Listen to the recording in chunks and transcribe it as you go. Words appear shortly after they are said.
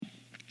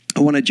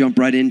want to jump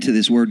right into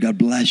this word. God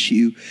bless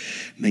you.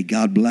 May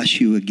God bless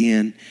you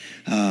again.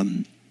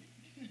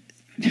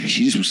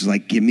 She just was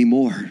like, give me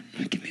more.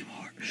 Give me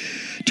more.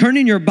 Turn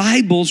in your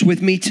Bibles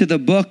with me to the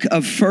book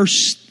of 1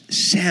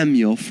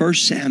 Samuel. 1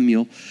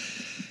 Samuel.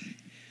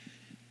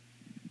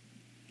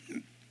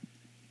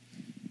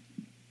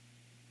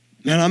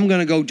 Man, I'm going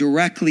to go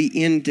directly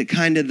into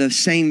kind of the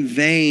same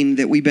vein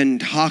that we've been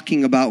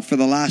talking about for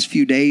the last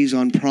few days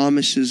on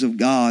promises of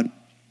God.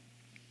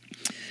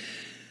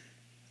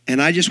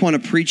 And I just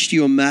want to preach to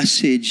you a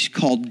message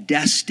called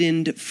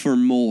Destined for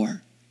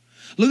More.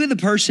 Look at the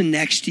person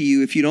next to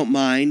you, if you don't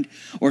mind,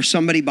 or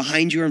somebody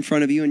behind you or in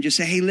front of you, and just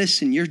say, hey,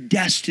 listen, you're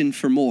destined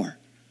for more.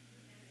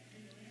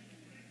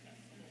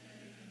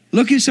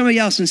 Look at somebody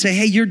else and say,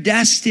 hey, you're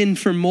destined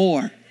for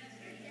more.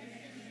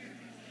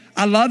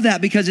 I love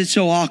that because it's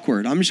so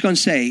awkward. I'm just going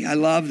to say, I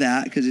love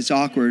that because it's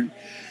awkward.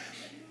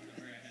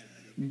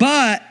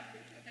 But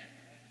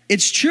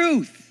it's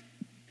truth.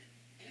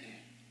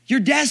 You're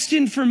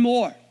destined for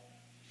more.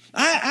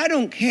 I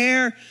don't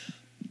care.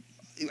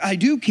 I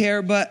do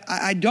care, but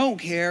I don't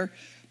care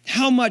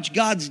how much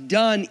God's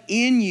done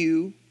in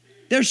you.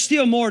 There's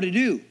still more to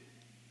do.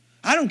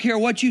 I don't care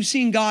what you've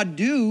seen God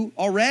do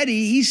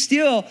already. He's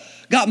still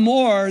got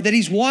more that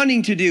he's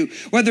wanting to do.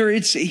 Whether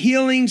it's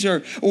healings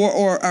or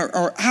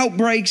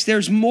outbreaks,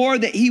 there's more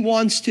that he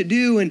wants to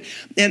do. And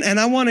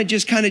I want to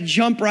just kind of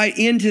jump right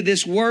into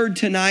this word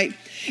tonight.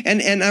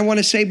 And I want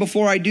to say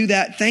before I do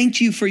that, thank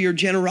you for your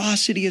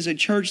generosity as a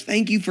church.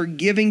 Thank you for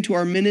giving to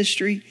our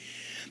ministry.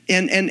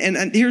 And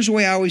here's the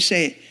way I always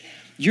say it.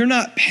 You're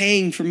not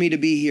paying for me to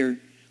be here.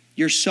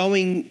 You're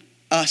sowing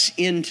us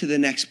into the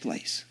next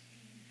place.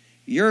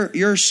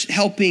 You're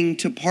helping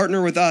to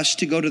partner with us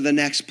to go to the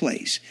next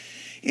place.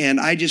 And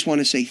I just want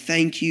to say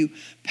thank you,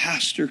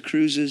 Pastor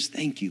Cruises.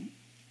 Thank you.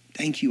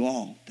 Thank you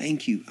all.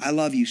 Thank you. I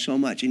love you so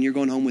much. And you're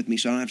going home with me,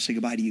 so I don't have to say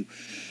goodbye to you.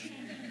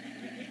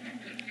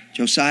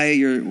 Josiah,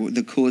 you're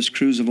the coolest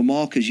cruise of them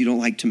all because you don't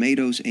like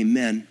tomatoes.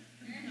 Amen.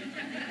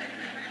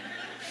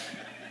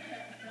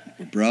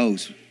 We're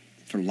bros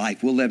for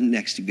life. We'll live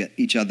next to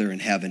each other in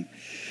heaven.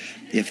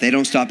 If they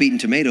don't stop eating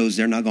tomatoes,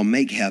 they're not going to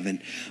make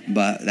heaven.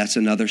 But that's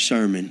another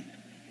sermon.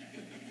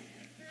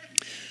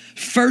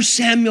 1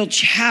 Samuel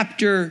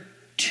chapter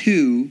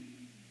 2.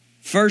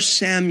 1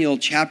 Samuel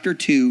chapter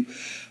 2.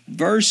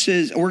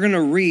 Verses, we're going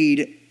to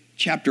read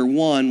chapter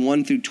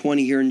 1 through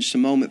 20 here in just a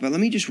moment. But let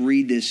me just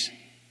read this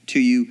to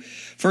you.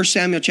 1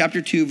 Samuel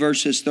chapter 2,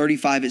 verses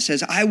 35. It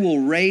says, I will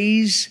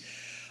raise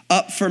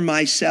up for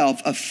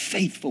myself a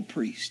faithful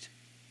priest.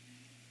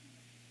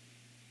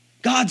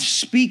 God's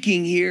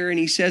speaking here and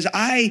he says,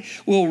 I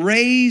will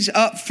raise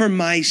up for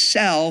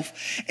myself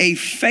a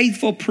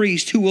faithful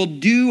priest who will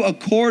do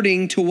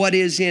according to what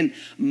is in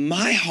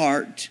my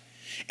heart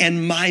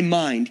and my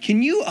mind.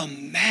 Can you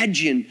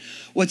imagine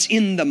what's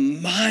in the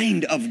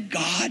mind of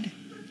God?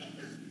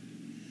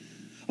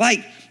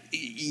 Like,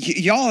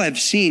 y'all have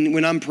seen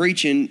when I'm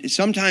preaching,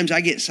 sometimes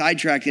I get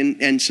sidetracked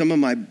and some of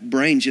my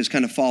brains just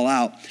kind of fall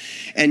out.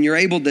 And you're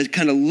able to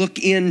kind of look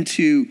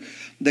into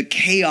the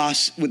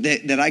chaos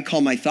that I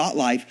call my thought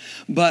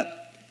life.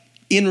 But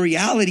in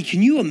reality,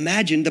 can you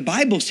imagine? The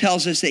Bible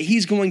tells us that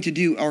he's going to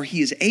do, or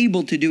he is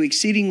able to do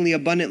exceedingly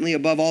abundantly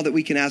above all that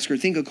we can ask or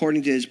think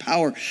according to his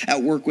power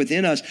at work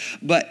within us.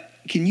 But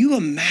can you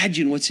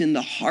imagine what's in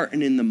the heart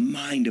and in the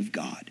mind of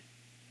God?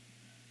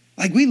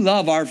 Like, we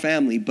love our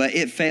family, but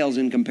it fails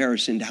in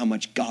comparison to how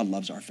much God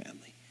loves our family.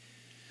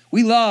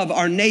 We love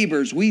our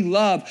neighbors. We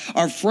love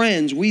our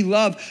friends. We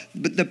love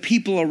the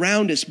people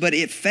around us, but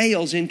it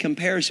fails in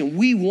comparison.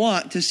 We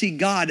want to see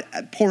God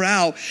pour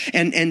out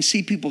and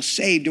see people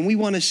saved. And we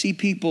want to see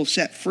people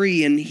set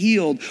free and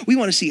healed. We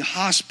want to see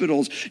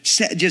hospitals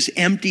just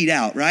emptied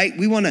out, right?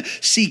 We want to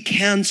see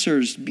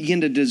cancers begin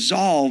to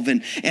dissolve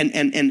and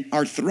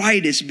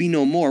arthritis be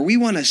no more. We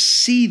want to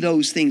see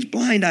those things,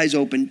 blind eyes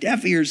open,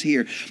 deaf ears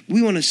hear.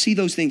 We want to see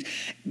those things,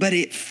 but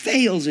it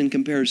fails in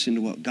comparison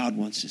to what God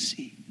wants to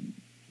see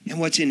and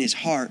what's in his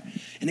heart.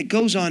 And it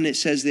goes on, it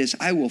says this,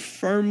 I will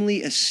firmly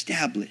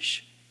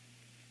establish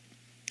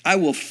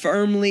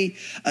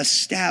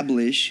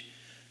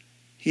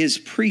his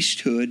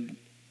priesthood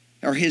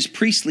or his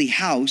priestly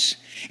house,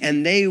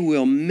 and they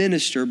will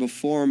minister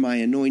before my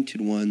anointed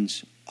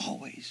ones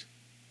always.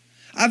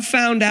 I've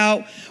found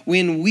out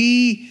when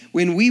we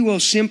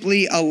will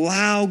simply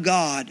allow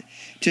God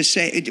to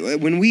say,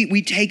 when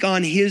we take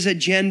on his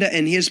agenda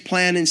and his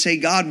plan and say,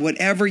 God,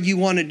 whatever you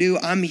want to do,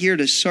 I'm here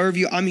to serve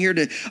you. I'm here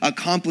to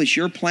accomplish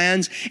your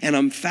plans, and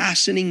I'm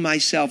fastening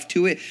myself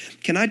to it.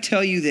 Can I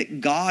tell you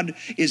that God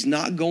is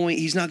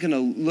he's not going to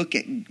look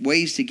at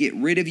ways to get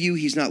rid of you.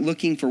 He's not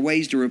looking for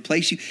ways to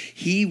replace you.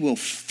 He will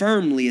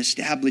firmly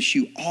establish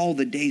you all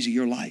the days of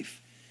your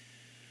life.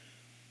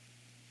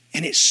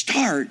 And it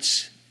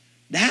starts,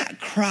 that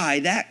cry,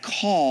 that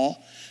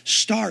call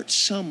starts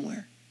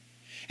somewhere.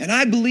 And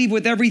I believe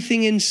with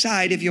everything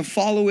inside, if you'll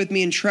follow with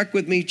me and trek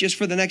with me just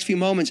for the next few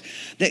moments,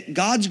 that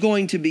God's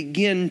going to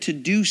begin to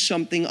do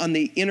something on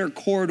the inner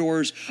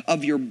corridors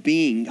of your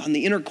being, on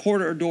the inner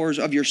corridors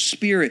of your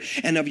spirit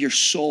and of your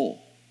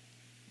soul.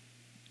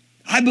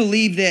 I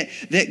believe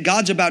that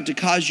God's about to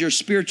cause your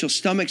spiritual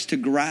stomachs to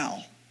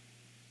growl.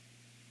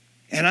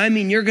 And I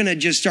mean, you're going to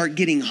just start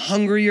getting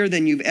hungrier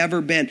than you've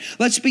ever been.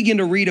 Let's begin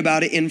to read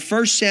about it in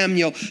 1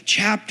 Samuel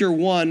chapter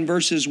 1,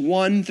 verses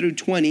 1 through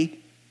 20.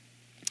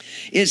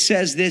 It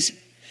says this: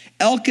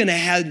 Elkanah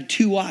had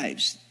 2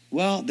 wives.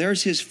 Well,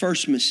 there's his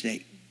first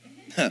mistake.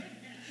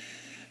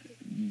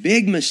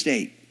 Big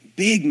mistake.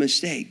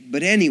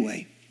 But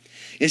anyway,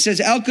 it says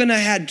Elkanah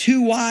had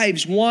 2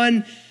 wives.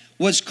 One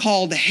was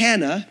called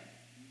Hannah,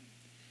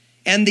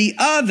 and the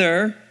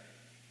other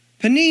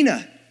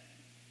Peninnah.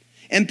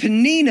 And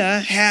Peninnah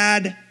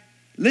had,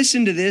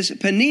 listen to this,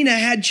 Peninnah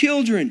had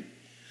children,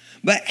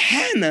 but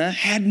Hannah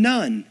had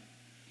none.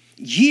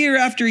 Year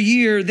after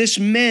year, this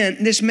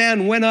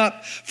man went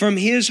up from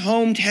his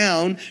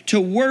hometown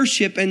to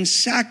worship and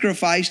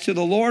sacrifice to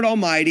the Lord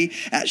Almighty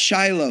at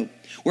Shiloh,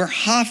 where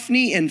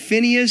Hophni and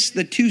Phinehas,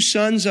 the 2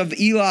 sons of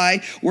Eli,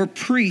 were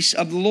priests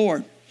of the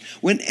Lord.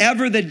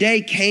 Whenever the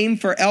day came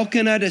for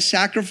Elkanah to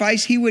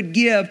sacrifice, he would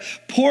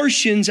give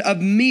portions of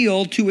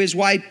meal to his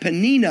wife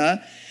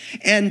Peninnah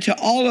and to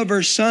all of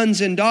her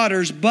sons and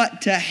daughters,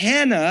 but to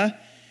Hannah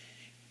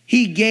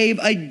he gave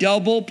a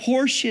double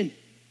portion.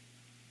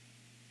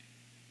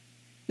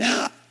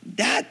 Now,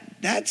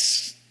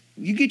 that's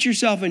you get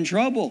yourself in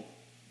trouble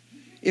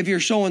if you're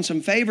showing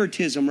some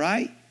favoritism,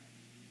 right?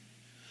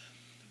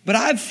 But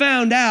I've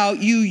found out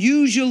you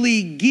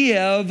usually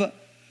give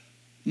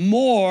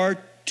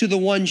more to the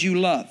ones you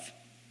love.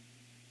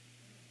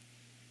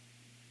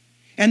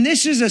 And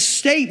this is a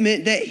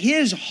statement that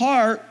his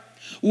heart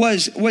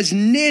was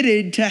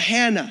knitted to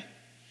Hannah.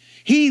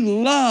 He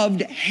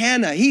loved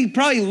Hannah. He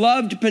probably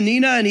loved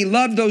Peninnah and he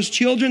loved those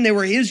children. They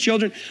were his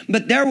children.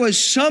 But there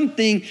was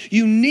something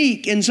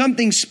unique and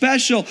something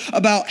special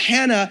about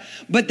Hannah.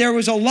 But there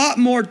was a lot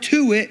more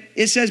to it.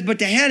 It says, but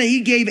to Hannah,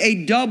 he gave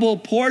a double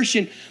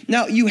portion.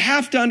 Now, you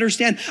have to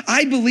understand,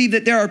 I believe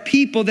that there are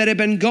people that have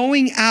been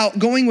going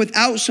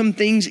without some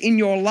things in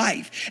your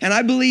life. And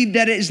I believe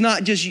that it is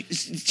not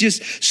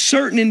just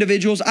certain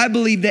individuals. I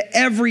believe that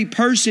every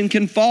person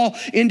can fall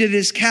into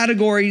this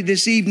category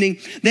this evening,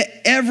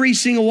 that every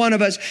single one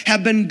of us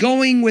have been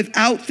going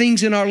without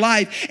things in our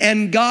life.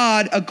 And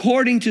God,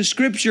 according to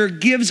Scripture,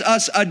 gives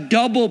us a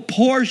double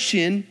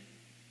portion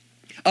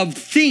of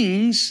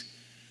things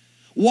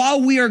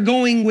while we are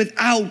going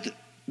without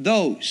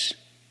those.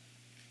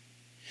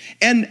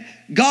 And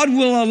God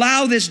will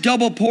allow this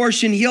double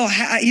portion. He'll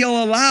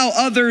allow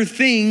other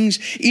things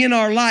in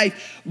our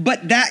life,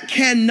 but that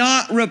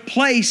cannot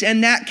replace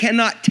and that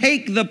cannot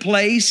take the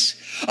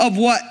place of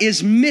what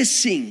is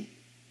missing.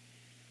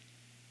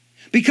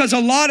 Because a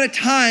lot of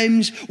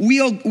times,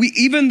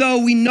 even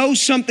though we know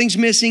something's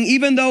missing,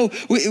 even though,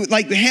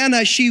 like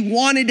Hannah, she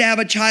wanted to have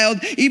a child,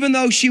 even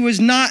though she was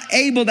not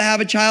able to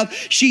have a child,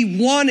 she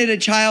wanted a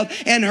child,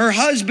 and her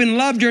husband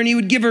loved her, and he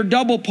would give her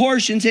double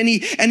portions, and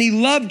he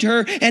loved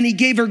her, and he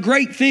gave her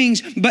great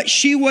things, but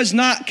she was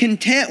not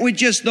content with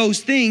just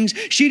those things.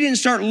 She didn't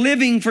start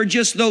living for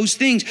just those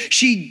things.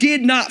 She did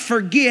not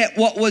forget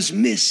what was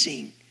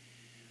missing.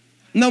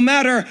 No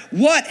matter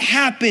what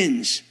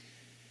happens,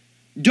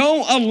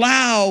 don't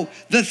allow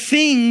the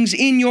things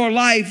in your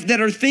life that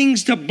are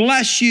things to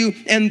bless you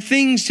and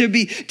things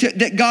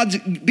that God's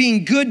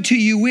being good to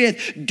you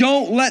with.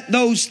 Don't let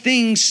those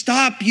things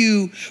stop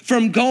you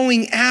from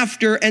going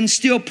after and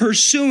still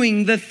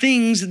pursuing the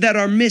things that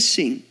are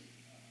missing.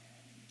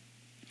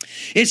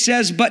 It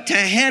says, but to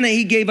Hannah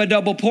he gave a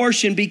double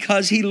portion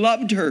because he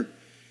loved her.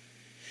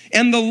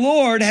 And the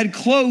Lord had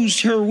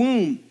closed her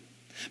womb.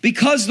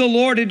 Because the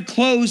Lord had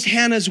closed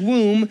Hannah's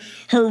womb,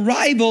 her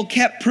rival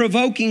kept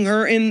provoking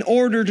her in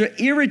order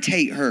to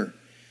irritate her.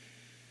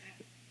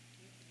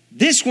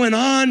 This went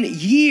on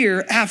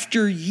year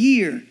after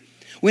year.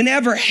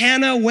 Whenever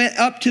Hannah went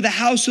up to the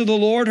house of the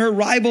Lord, her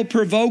rival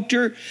provoked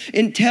her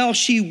until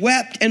she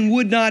wept and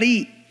would not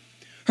eat.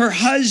 Her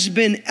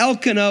husband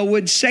Elkanah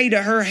would say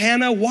to her,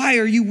 Hannah, why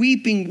are you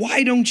weeping?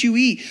 Why don't you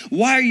eat?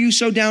 Why are you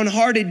so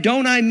downhearted?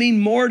 Don't I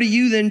mean more to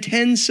you than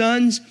 10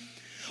 sons?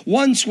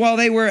 Once while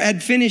they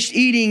had finished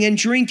eating and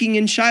drinking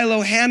in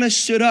Shiloh, Hannah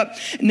stood up.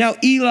 Now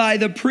Eli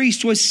the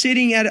priest was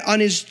sitting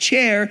on his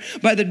chair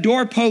by the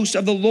doorpost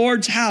of the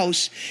Lord's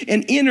house.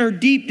 And in her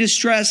deep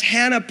distress,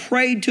 Hannah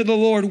prayed to the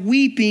Lord,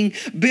 weeping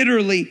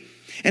bitterly.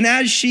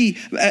 And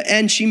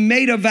she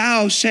made a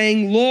vow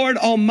saying, Lord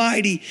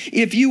Almighty,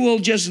 if you will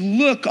just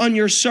look on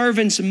your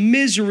servant's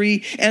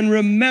misery and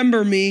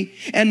remember me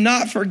and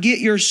not forget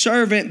your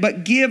servant,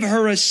 but give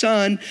her a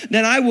son,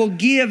 then I will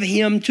give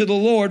him to the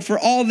Lord for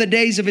all the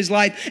days of his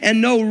life,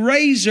 and no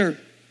razor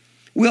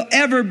will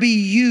ever be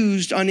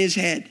used on his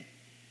head.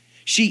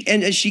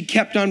 And as she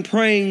kept on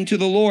praying to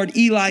the Lord,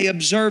 Eli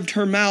observed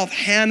her mouth.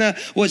 Hannah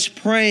was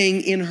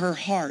praying in her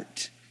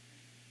heart.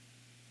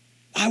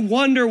 I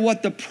wonder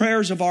what the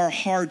prayers of our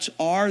hearts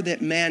are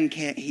that man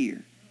can't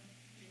hear.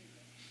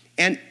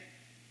 And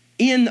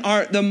in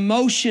the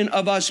motion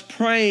of us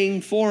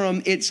praying for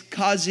them, it's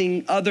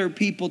causing other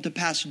people to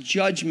pass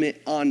judgment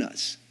on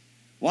us.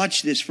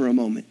 Watch this for a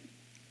moment.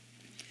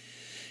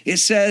 It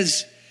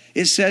says,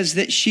 it says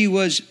that she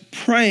was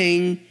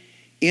praying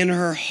in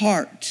her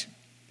heart.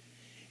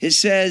 It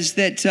says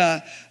that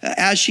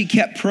as she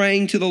kept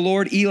praying to the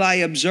Lord, Eli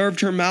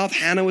observed her mouth.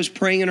 Hannah was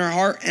praying in her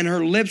heart, and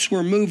her lips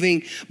were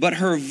moving, but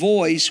her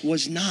voice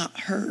was not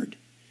heard.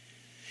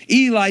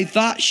 Eli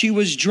thought she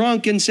was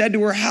drunk and said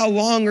to her, "How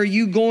long are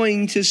you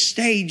going to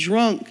stay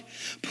drunk?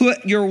 Put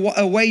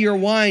away your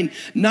wine."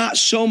 "Not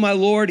so, my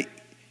Lord."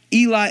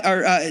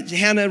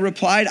 Hannah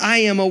replied, "I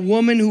am a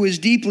woman who is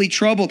deeply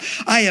troubled.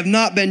 I have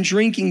not been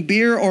drinking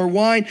beer or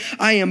wine.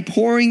 I am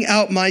pouring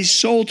out my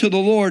soul to the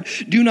Lord.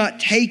 Do not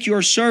take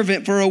your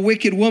servant for a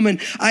wicked woman.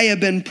 I have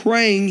been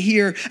praying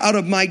here out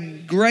of my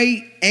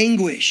great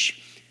anguish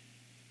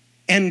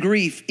and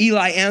grief."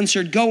 Eli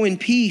answered, "Go in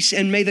peace,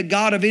 and may the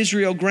God of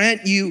Israel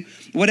grant you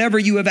whatever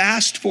you have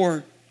asked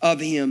for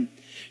of him."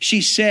 She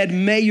said,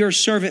 "May your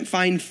servant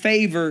find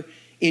favor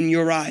in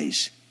your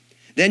eyes."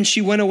 Then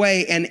she went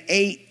away and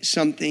ate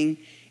something,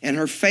 and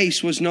her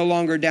face was no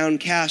longer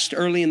downcast.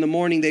 Early in the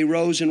morning, they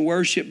rose and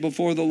worshiped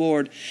before the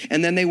Lord.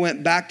 And then they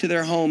went back to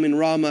their home in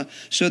Ramah,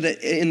 so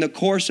that in the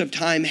course of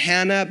time,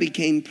 Hannah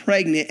became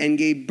pregnant and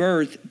gave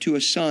birth to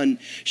a son.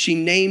 She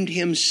named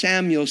him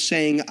Samuel,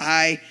 saying,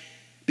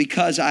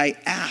 because I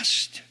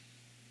asked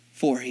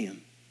for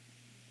him.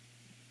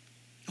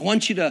 I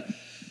want you to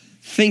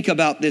think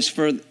about this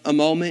for a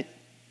moment.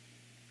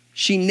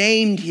 She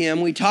named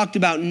him. We talked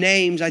about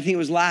names. I think it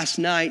was last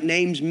night.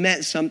 Names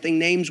meant something.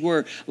 Names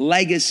were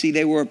legacy.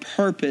 They were a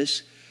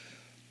purpose.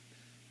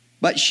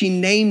 But she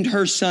named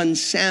her son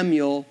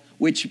Samuel,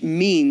 which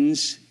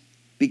means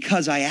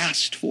because I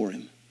asked for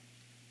him.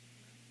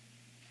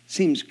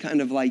 Seems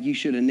kind of like you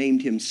should have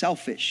named him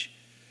Selfish,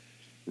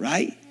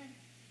 right?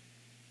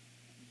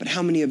 But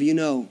how many of you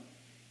know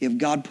if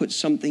God puts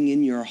something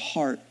in your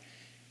heart,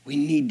 we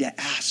need to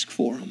ask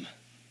for him?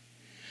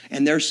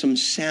 And there's some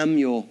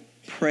Samuel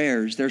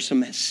prayers. There's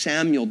some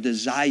Samuel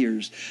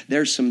desires.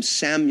 There's some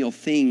Samuel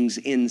things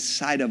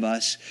inside of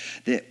us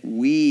that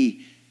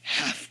we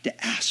have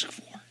to ask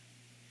for.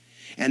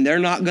 And they're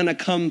not going to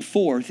come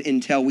forth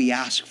until we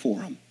ask for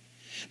them.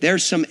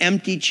 There's some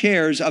empty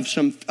chairs of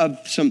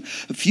some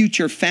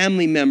future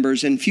family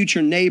members and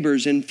future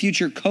neighbors and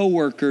future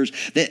coworkers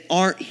that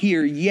aren't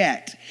here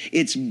yet.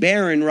 It's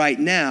barren right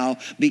now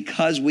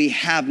because we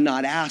have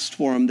not asked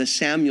for them. The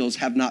Samuels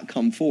have not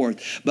come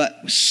forth.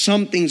 But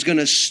something's going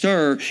to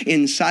stir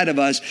inside of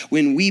us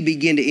when we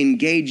begin to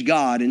engage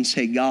God and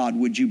say, "God,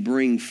 would you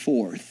bring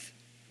forth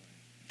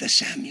the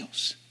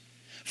Samuels?"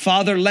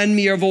 Father, lend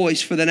me your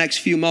voice for the next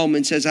few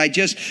moments as I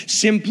just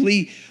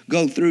simply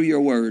go through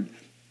your word.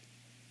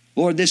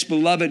 Lord, this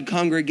beloved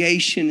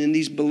congregation and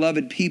these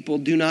beloved people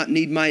do not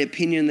need my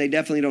opinion. They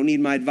definitely don't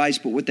need my advice,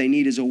 but what they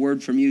need is a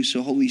word from you.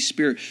 So Holy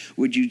Spirit,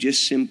 would you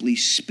just simply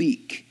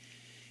speak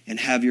and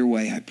have your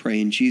way? I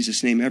pray in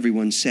Jesus' name.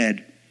 Everyone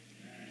said,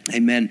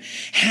 amen.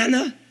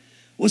 Hannah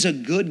was a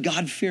good,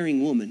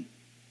 God-fearing woman.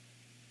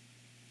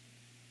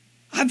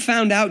 I've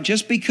found out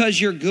just because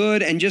you're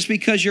good and just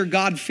because you're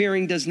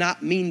God-fearing does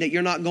not mean that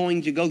you're not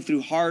going to go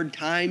through hard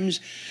times.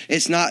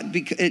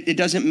 It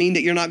doesn't mean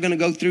that you're not going to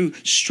go through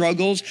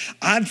struggles.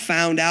 I've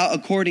found out,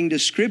 according to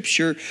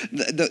Scripture,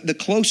 the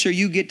closer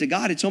you get to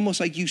God, it's almost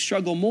like you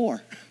struggle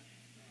more.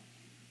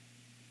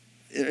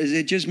 Is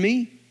it just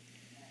me?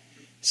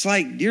 It's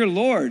like, dear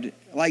Lord,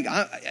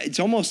 it's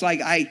almost like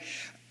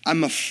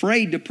I'm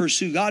afraid to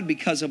pursue God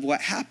because of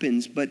what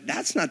happens, but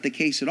that's not the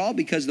case at all,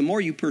 because the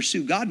more you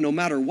pursue God, no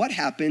matter what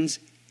happens,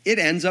 it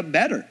ends up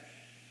better.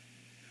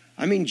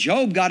 I mean,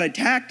 Job got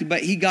attacked,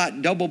 but he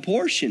got double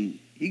portion.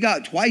 He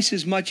got twice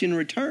as much in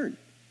return.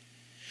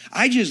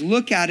 I just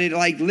look at it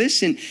like,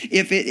 listen,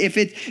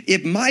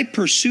 if my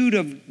pursuit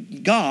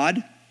of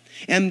God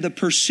and the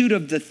pursuit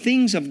of the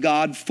things of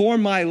God for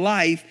my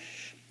life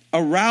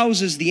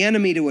arouses the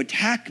enemy to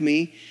attack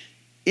me,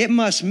 it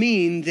must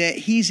mean that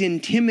he's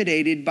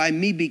intimidated by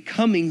me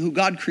becoming who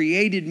God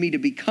created me to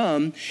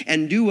become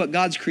and do what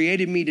God's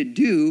created me to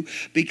do,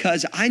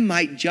 because I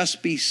might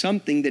just be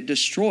something that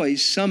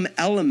destroys some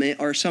element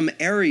or some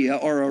area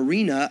or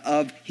arena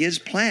of his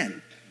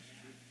plan.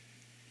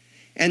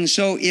 And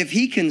so if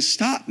he can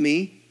stop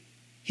me,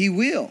 he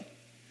will.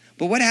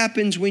 But what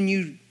happens when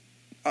you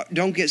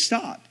don't get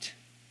stopped?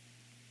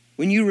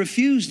 When you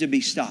refuse to be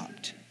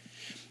stopped?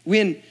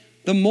 When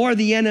the more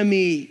the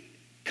enemy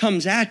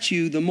comes at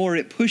you, the more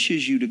it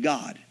pushes you to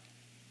God,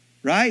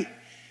 right?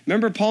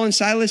 Remember Paul and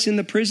Silas in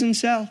the prison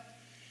cell?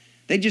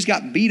 They just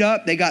got beat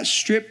up, they got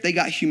stripped, they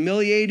got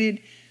humiliated,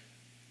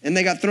 and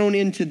they got thrown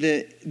into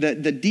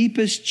the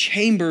deepest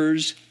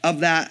chambers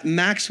of that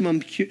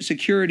maximum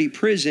security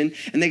prison,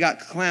 and they got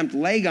clamped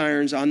leg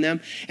irons on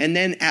them. And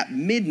then at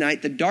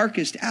midnight, the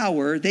darkest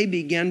hour, they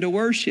began to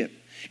worship.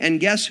 And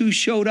guess who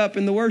showed up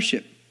in the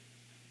worship?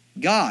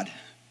 God.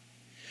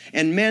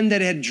 And men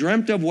that had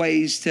dreamt of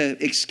ways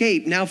to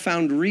escape now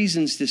found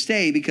reasons to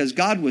stay because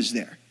God was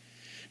there.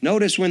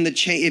 Notice when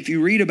if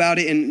you read about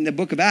it in the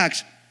book of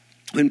Acts,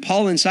 when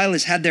Paul and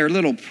Silas had their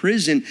little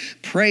prison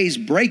praise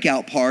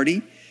breakout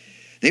party,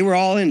 they were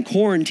all in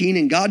quarantine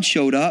and God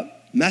showed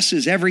up,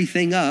 messes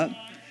everything up.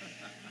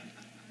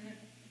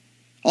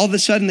 All of a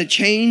sudden, the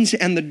chains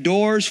and the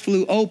doors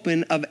flew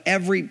open of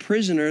every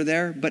prisoner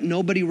there, but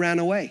nobody ran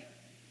away.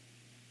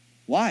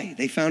 Why?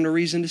 They found a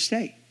reason to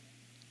stay.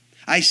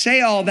 I say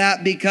all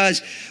that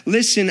because,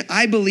 listen,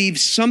 I believe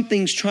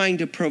something's trying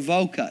to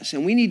provoke us,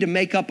 and we need to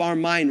make up our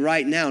mind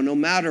right now. No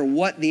matter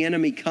what the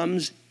enemy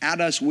comes at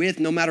us with,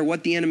 no matter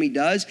what the enemy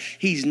does,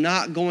 he's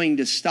not going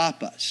to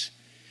stop us.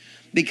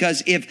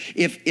 Because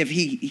if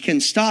he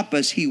can stop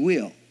us, he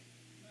will.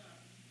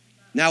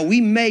 Now, we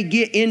may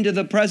get into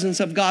the presence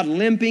of God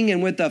limping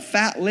and with a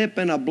fat lip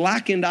and a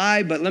blackened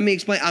eye, but let me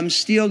explain, I'm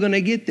still going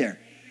to get there.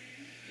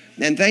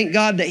 And thank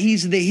God that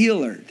he's the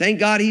healer. Thank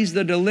God he's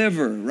the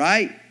deliverer,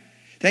 right?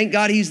 Thank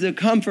God he's the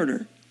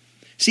comforter.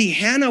 See,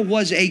 Hannah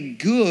was a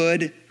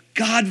good,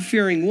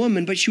 God-fearing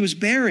woman, but she was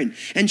barren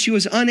and she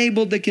was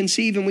unable to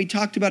conceive. And we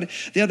talked about it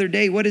the other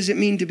day. What does it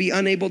mean to be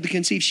unable to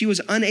conceive? She was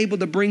unable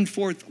to bring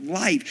forth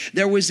life.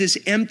 There was this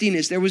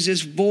emptiness. There was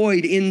this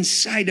void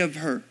inside of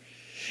her.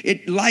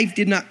 Life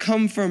did not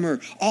come from her.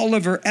 All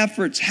of her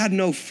efforts had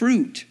no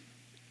fruit.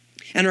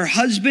 And her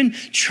husband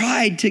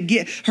tried to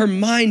get her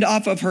mind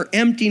off of her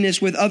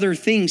emptiness with other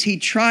things. He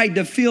tried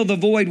to fill the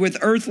void with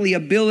earthly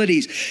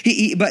abilities.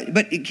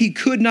 But he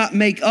could not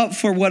make up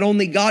for what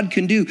only God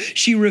can do.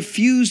 She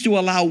refused to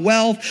allow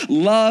wealth,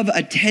 love,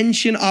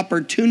 attention,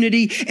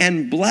 opportunity,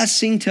 and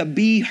blessing to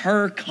be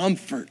her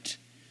comfort.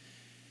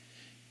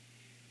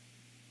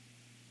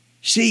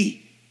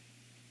 See,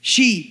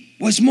 she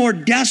was more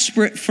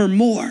desperate for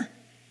more.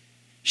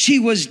 She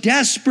was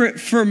desperate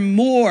for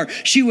more.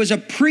 She was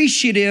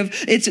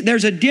appreciative.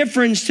 There's a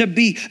difference to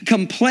be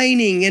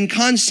complaining and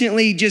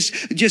constantly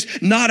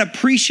just not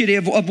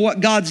appreciative of what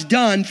God's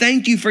done.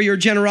 Thank you for your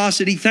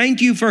generosity.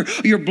 Thank you for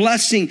your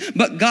blessing.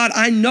 But God,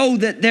 I know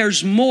that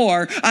there's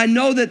more. I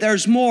know that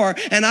there's more.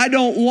 And I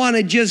don't want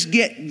to just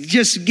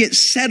get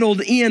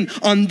settled in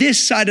on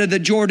this side of the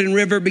Jordan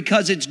River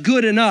because it's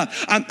good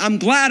enough. I'm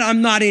glad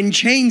I'm not in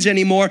chains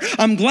anymore.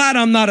 I'm glad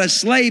I'm not a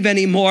slave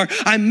anymore.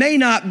 I may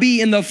not be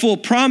in the full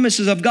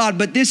promises of God,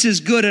 but this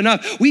is good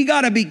enough. We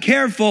got to be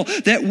careful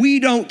that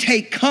we don't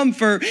take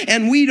comfort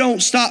and we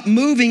don't stop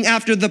moving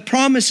after the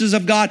promises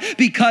of God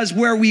because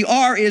where we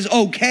are is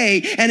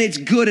okay and it's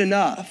good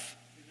enough.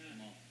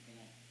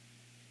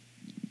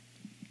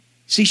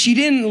 See, she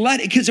didn't let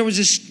it because there was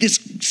this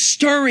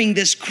stirring,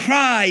 this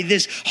cry,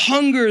 this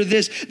hunger,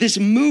 this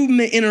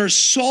movement in her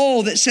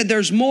soul that said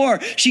there's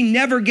more. She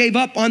never gave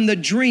up on the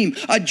dream,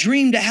 a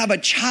dream to have a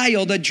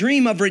child, a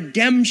dream of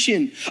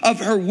redemption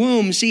of her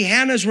womb. See,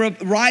 Hannah's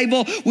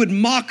rival would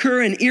mock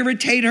her and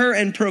irritate her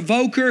and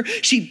provoke her.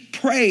 She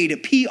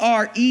prayed,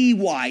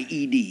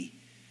 P-R-E-Y-E-D.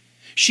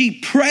 She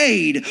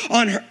preyed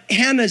on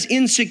Hannah's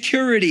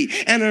insecurity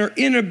and her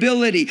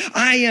inability.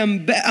 I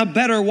am a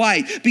better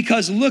wife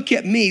because look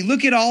at me.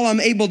 Look at all I'm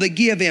able to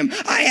give him.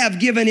 I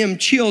have given him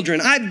children.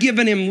 I've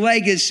given him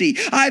legacy.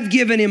 I've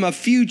given him a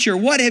future.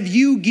 What have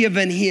you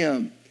given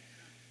him?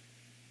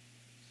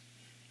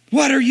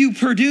 What are you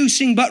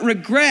producing but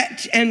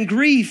regret and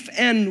grief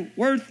and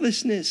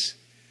worthlessness?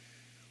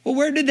 Well,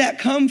 where did that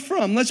come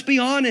from? Let's be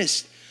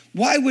honest.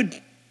 Why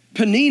would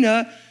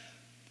Peninnah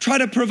try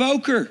to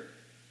provoke her?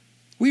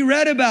 We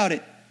read about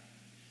it.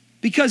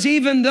 Because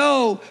even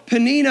though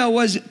Peninnah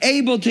was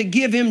able to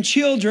give him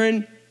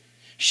children,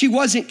 she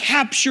wasn't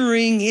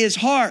capturing his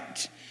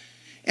heart.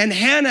 And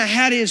Hannah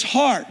had his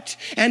heart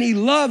and he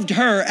loved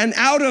her. And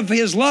out of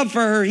his love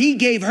for her, he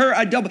gave her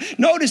a double.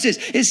 Notice this.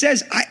 It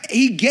says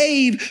he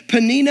gave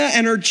Peninnah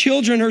and her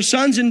children, her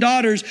sons and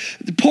daughters,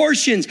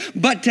 portions.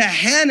 But to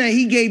Hannah,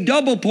 he gave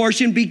double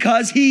portion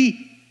because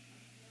he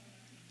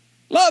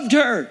loved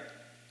her.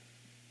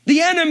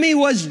 The enemy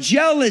was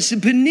jealous.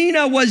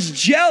 Peninnah was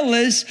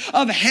jealous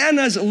of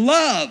Hannah's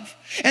love.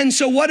 And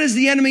so what does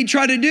the enemy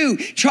try to do?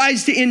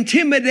 Tries to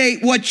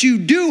intimidate what you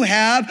do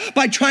have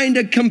by trying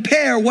to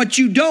compare what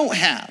you don't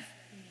have.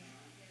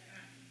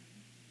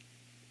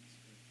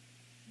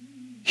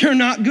 You're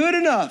not good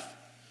enough.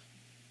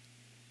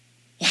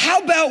 How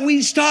about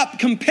we stop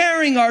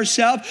comparing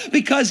ourselves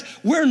because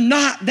we're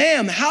not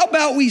them? How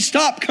about we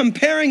stop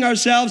comparing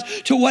ourselves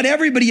to what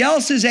everybody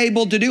else is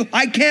able to do?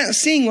 I can't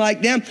sing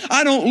like them.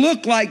 I don't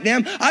look like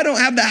them. I don't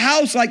have the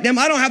house like them.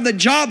 I don't have the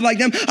job like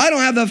them. I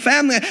don't have the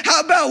family. How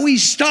about we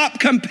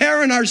stop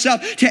comparing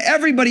ourselves to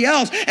everybody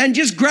else and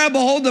just grab a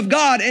hold of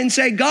God and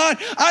say, God,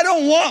 I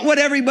don't want what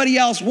everybody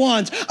else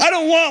wants. I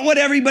don't want what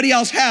everybody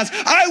else has.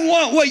 I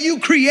want what you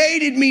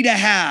created me to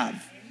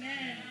have.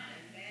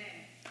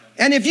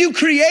 And if you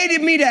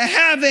created me to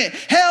have it,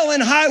 hell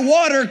and high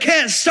water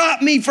can't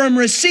stop me from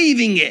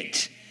receiving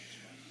it.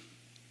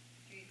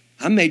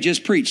 I may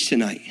just preach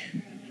tonight.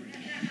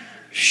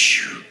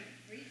 Whew.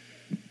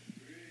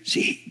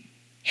 See,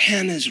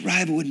 Hannah's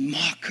rival would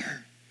mock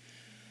her.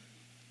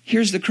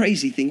 Here's the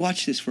crazy thing.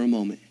 Watch this for a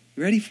moment.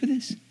 You ready for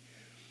this?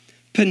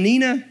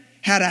 Peninnah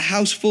had a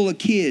house full of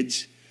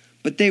kids,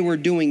 but they were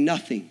doing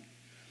nothing.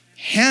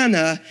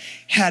 Hannah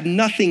had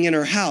nothing in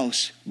her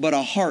house, but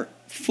a heart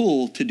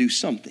full to do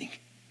something.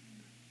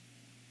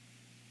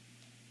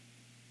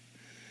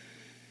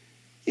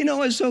 You know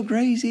what's so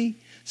crazy?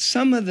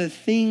 Some of the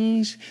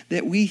things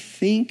that we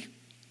think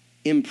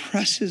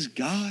impresses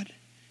God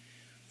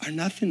are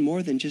nothing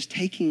more than just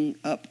taking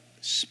up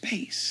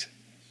space.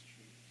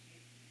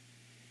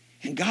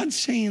 And God's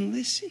saying,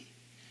 listen,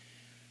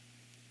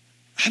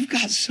 I've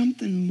got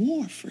something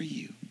more for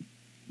you.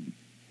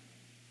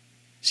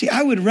 See,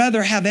 I would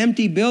rather have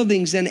empty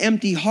buildings than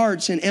empty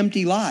hearts and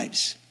empty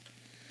lives.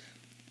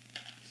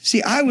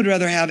 See, I would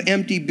rather have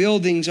empty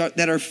buildings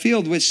that are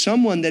filled with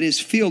someone that is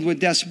filled with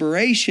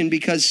desperation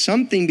because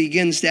something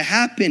begins to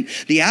happen.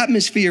 The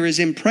atmosphere is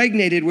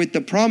impregnated with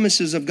the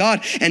promises of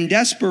God, and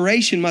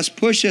desperation must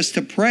push us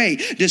to pray.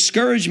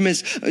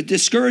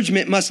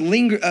 Discouragement must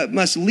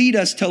lead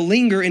us to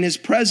linger in his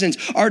presence.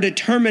 Our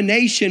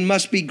determination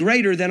must be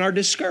greater than our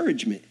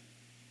discouragement.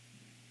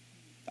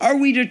 Are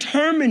we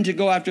determined to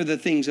go after the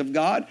things of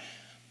God?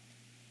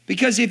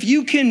 Because if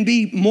you can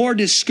be more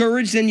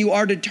discouraged than you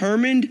are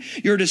determined,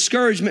 your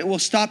discouragement will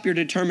stop your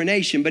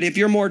determination. But if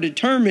you're more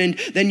determined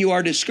than you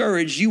are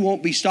discouraged, you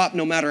won't be stopped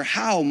no matter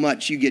how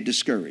much you get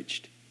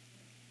discouraged.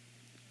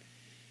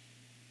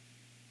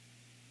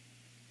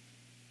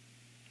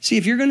 See,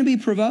 if you're going to be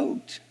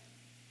provoked,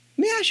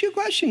 let me ask you a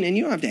question, and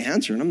you don't have to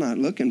answer it. I'm not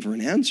looking for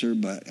an answer,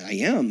 but I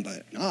am,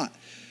 but not.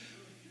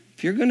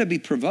 If you're going to be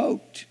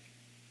provoked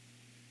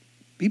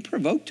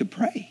to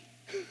pray.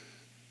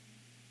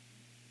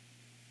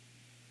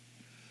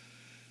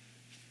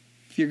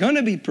 If you're going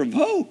to be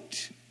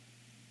provoked,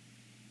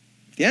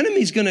 the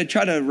enemy's going to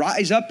try to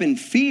rise up in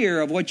fear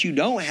of what you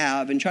don't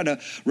have and try to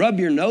rub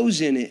your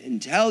nose in it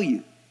and tell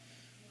you.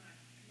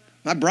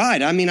 My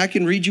bride, I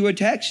can read you a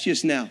text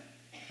just now.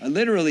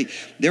 Literally,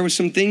 there was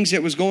some things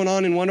that was going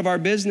on in one of our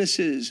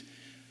businesses.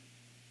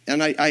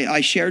 And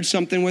I shared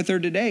something with her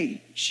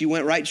today. She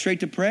went right straight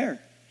to prayer.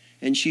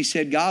 And she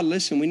said, God,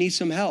 listen, we need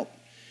some help.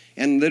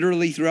 And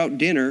literally throughout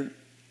dinner,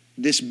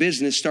 this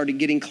business started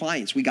getting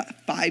clients. We got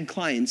 5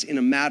 clients in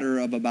a matter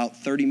of about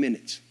 30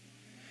 minutes.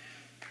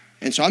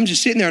 And so I'm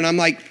just sitting there and I'm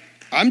like,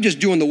 I'm just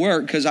doing the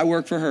work because I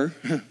work for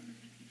her.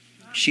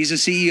 She's a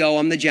CEO.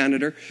 I'm the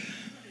janitor.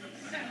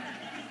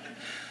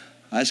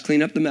 I just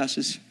clean up the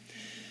messes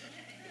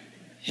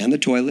and the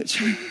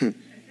toilets.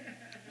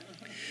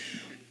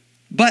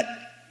 But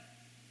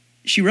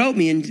she wrote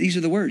me, and these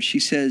are the words. She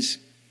says,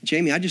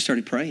 Jamie, I just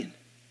started praying.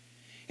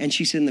 And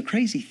she said, and the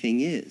crazy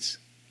thing is,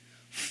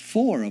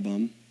 4 of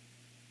them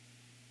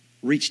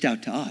reached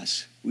out to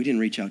us. We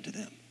didn't reach out to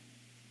them.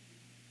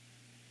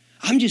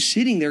 I'm just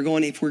sitting there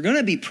going, if we're going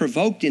to be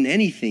provoked in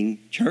anything,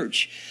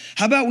 church,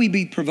 how about we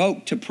be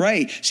provoked to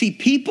pray? See,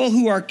 people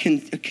who are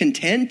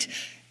content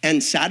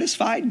and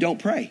satisfied don't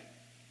pray.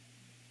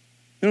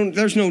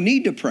 There's no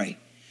need to pray.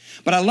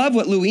 But I love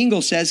what Lou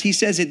Engle says. He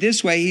says it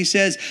this way. He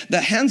says,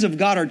 the hands of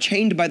God are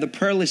chained by the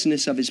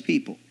prayerlessness of his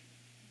people.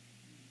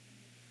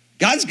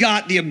 God's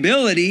got the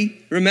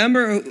ability,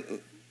 remember,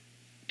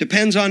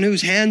 depends on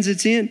whose hands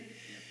it's in.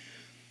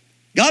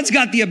 God's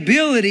got the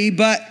ability,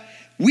 but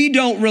we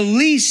don't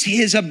release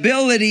his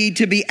ability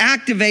to be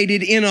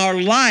activated in our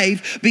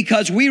life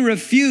because we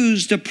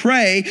refuse to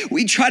pray.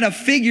 We try to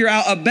figure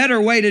out a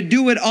better way to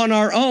do it on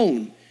our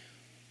own.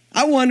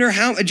 I wonder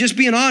how, just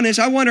being honest,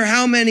 I wonder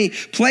how many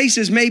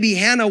places maybe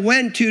Hannah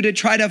went to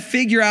try to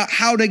figure out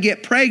how to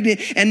get pregnant,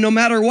 and no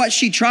matter what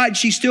she tried,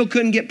 she still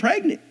couldn't get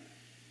pregnant.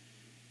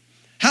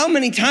 How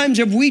many times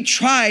have we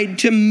tried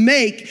to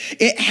make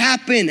it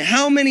happen?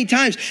 How many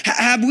times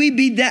have we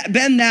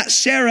been that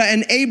Sarah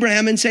and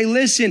Abraham and say,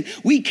 listen,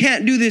 we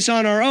can't do this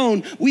on our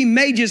own. We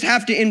may just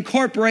have to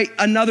incorporate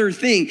another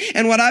thing.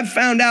 And what I've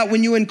found out,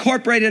 when you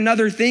incorporate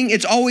another thing,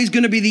 it's always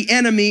going to be the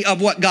enemy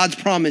of what God's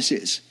promise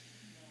is.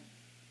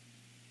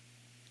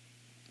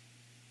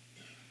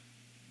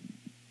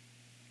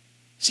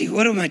 See,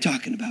 what am I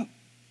talking about?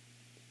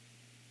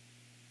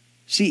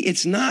 See,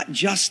 it's not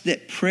just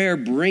that prayer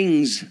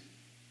brings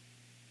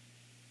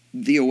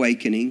the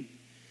awakening.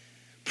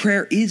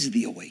 Prayer is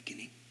the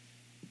awakening.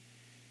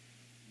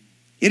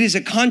 It is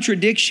a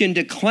contradiction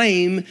to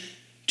claim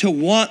to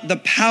want the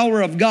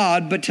power of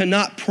God, but to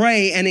not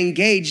pray and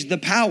engage the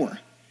power.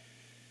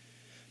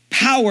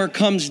 Power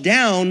comes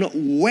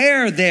down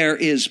where there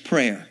is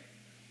prayer.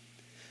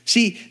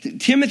 See,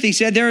 Timothy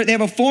said they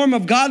have a form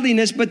of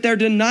godliness, but they're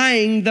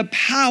denying the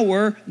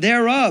power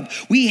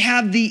thereof. We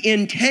have the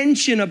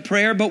intention of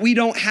prayer, but we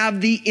don't have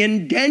the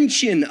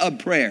intention of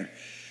prayer.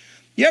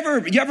 You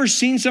ever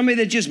seen somebody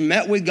that just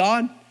met with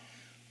God?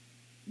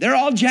 They're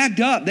all jacked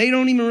up. They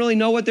don't even really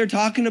know what they're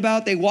talking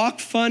about. They walk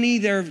funny.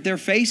 Their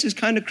face is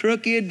kind of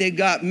crooked. They've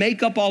got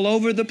makeup all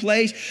over the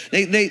place.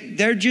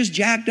 They're just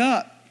jacked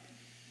up.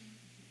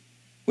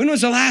 When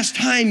was the last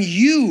time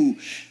you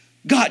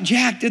got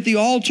jacked at the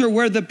altar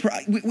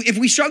if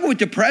we struggle with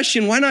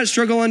depression, why not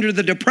struggle under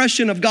the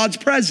depression of God's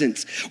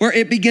presence, where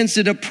it begins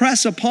to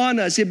depress upon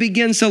us. It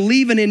begins to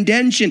leave an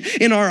indention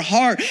in our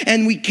heart,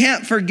 and we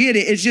can't forget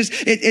it.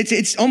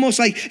 It's almost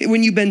like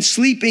when you've been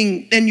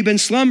sleeping and you've been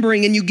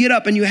slumbering and you get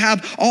up and you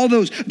have all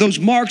those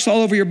marks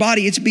all over your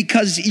body. It's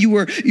because you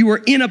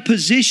were in a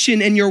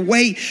position and your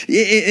weight,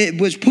 it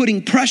was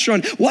putting pressure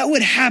on. What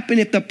would happen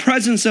if the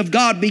presence of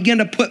God began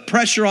to put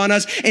pressure on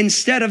us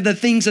instead of the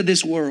things of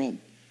this world?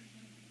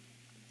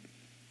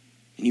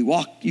 And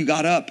you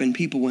got up and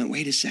people went,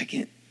 wait a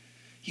second,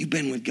 you've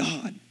been with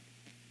God.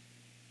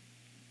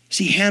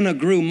 See, Hannah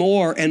grew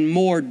more and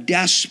more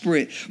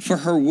desperate for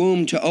her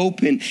womb to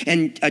open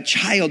and a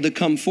child to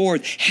come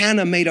forth.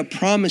 Hannah made a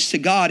promise to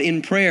God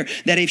in prayer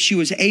that if she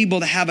was able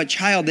to have a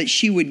child, that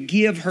she would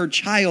give her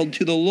child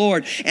to the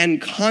Lord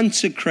and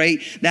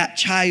consecrate that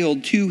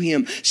child to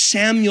Him.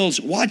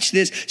 Watch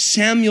this,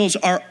 Samuels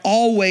are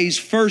always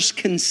first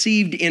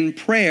conceived in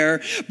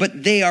prayer,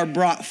 but they are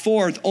brought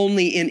forth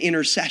only in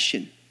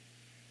intercession.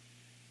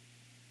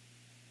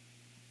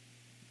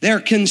 They're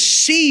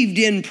conceived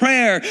in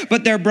prayer,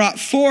 but they're brought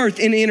forth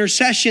in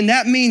intercession.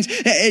 That means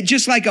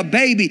just like a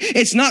baby,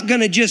 it's not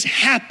going to just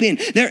happen.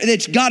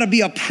 It's got to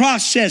be a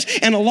process.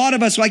 And a lot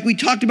of us, like we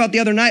talked about the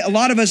other night, a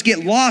lot of us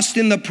get lost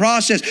in the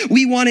process.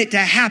 We want it to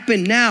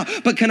happen now.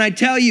 But can I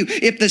tell you,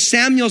 if the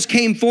Samuels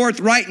came forth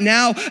right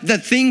now, the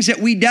things that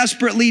we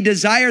desperately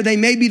desire, they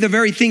may be the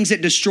very things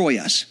that destroy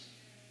us.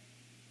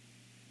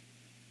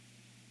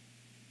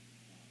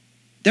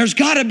 There's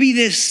got to be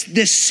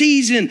this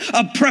season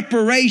of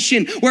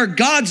preparation where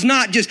God's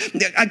not just,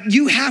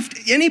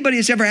 anybody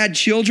that's ever had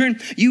children,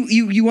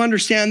 you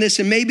understand this,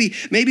 and maybe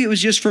it was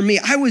just for me.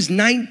 I was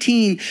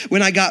 19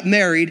 when I got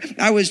married.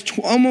 I was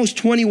almost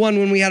 21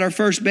 when we had our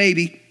first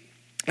baby.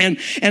 And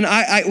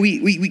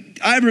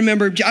I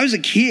remember I was a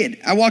kid.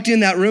 I walked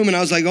in that room and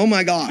I was like, oh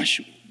my gosh,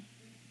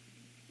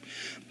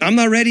 I'm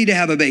not ready to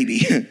have a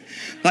baby.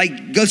 Like,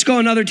 let's go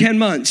another 10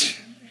 months.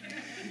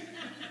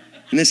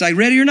 And it's like,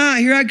 ready or not,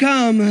 here I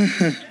come.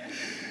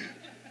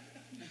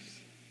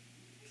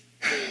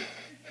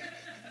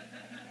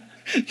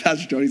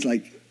 Pastor Tony's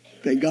like,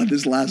 thank God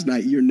this last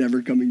night, you're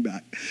never coming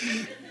back.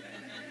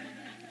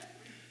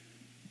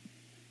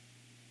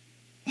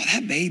 Well,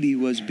 that baby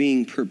was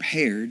being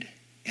prepared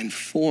and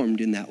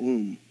formed in that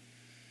womb.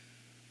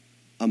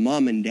 A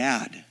mom and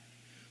dad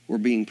were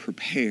being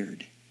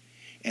prepared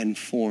and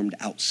formed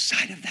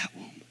outside of that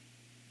womb.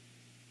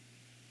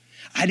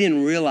 I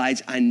didn't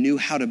realize I knew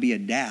how to be a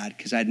dad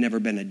because I'd never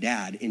been a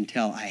dad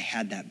until I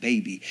had that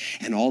baby.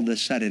 And all of a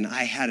sudden,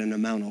 I had an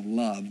amount of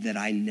love that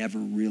I never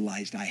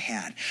realized I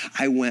had.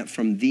 I went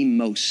from the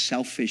most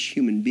selfish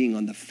human being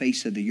on the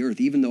face of the earth.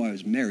 Even though I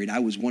was married, I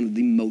was one of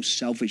the most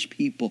selfish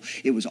people.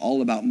 It was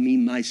all about me,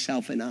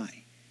 myself, and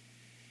I.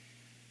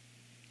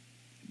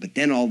 But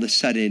then all of a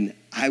sudden,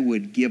 I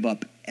would give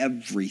up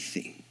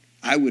everything.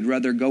 I would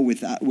rather go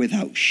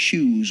without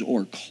shoes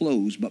or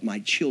clothes, but my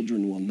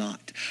children will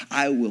not.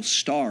 I will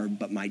starve,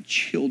 but my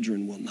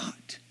children will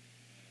not.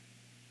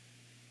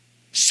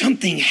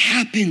 Something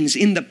happens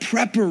in the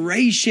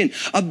preparation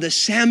of the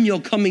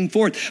Samuel coming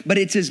forth, but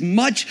it's as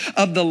much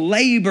of the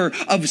labor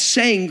of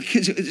saying,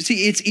 because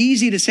see, it's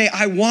easy to say,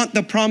 I want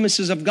the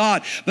promises of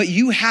God, but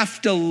you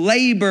have to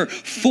labor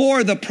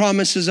for the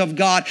promises of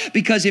God,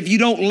 because if you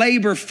don't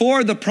labor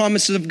for the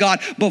promises of God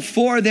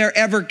before they're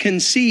ever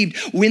conceived,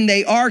 when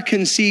they are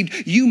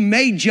conceived, you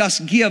may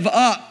just give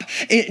up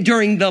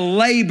during the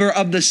labor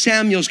of the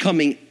Samuels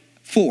coming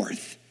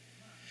forth.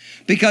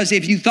 Because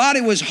if you thought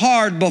it was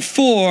hard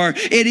before,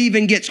 it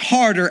even gets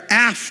harder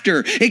after.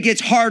 It gets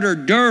harder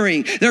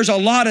during. There's a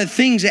lot of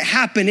things that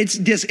happen.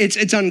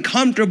 It's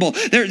uncomfortable.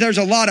 There's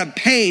a lot of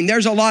pain.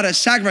 There's a lot of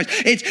sacrifice.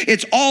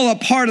 It's all a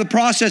part of the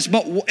process,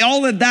 but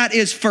all of that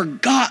is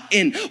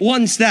forgotten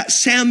once that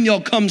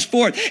Samuel comes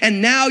forth.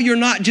 And now you're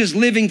not just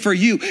living for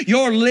you.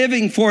 You're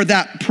living for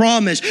that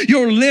promise.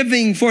 You're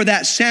living for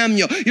that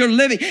Samuel. You're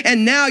living.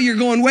 And now you're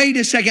going, wait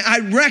a second. I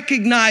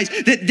recognize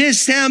that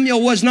this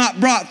Samuel was not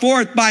brought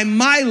forth by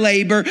my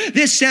labor.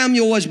 This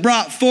Samuel was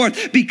brought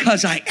forth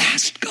because I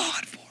asked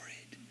God for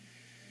it.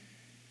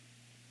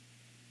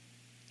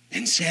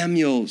 And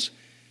Samuels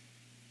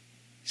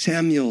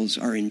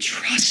are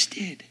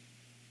entrusted.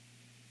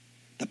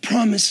 The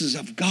promises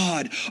of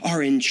God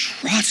are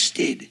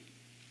entrusted.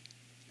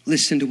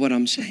 Listen to what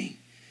I'm saying.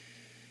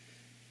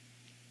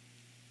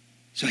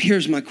 So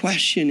here's my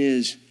question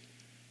is,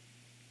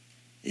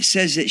 it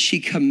says that she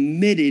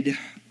committed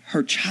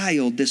her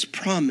child, this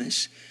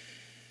promise,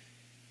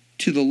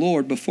 to the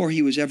Lord before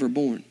he was ever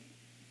born.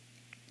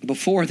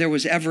 Before there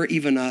was ever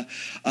even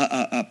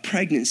a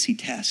pregnancy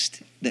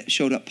test that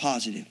showed up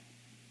positive.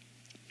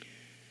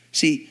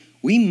 See,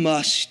 we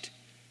must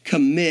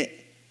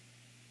commit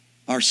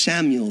our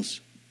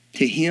Samuels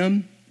to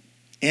him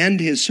and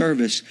his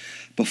service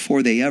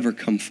before they ever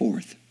come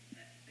forth.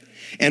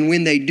 And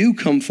when they do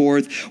come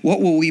forth,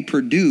 what will we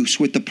produce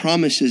with the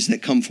promises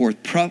that come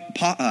forth?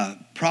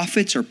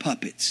 Prophets or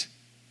puppets?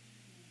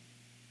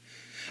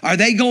 Are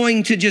they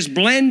going to just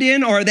blend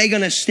in, or are they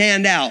going to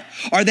stand out?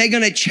 Are they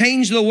going to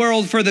change the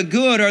world for the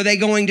good, or are they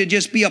going to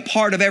just be a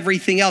part of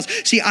everything else?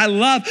 See, I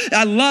love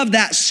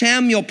that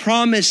Samuel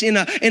promise in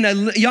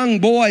a young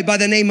boy by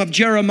the name of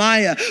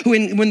Jeremiah, who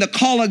when the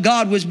call of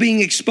God was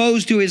being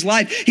exposed to his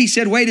life, he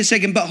said, wait a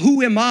second, but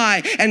who am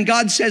I? And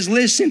God says,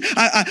 listen,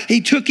 he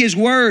took his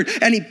word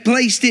and he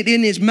placed it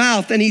in his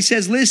mouth, and he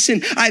says,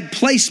 listen, I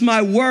placed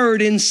my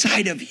word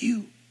inside of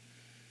you.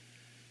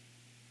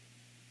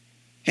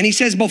 And he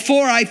says,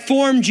 before I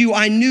formed you,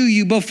 I knew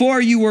you.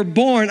 Before you were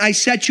born, I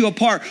set you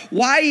apart.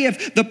 Why,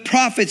 if the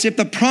prophets, if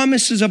the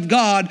promises of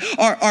God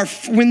are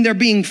when they're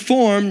being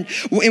formed,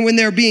 and when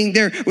they're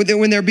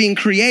being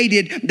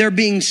created, they're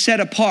being set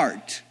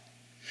apart.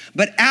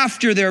 But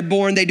after they're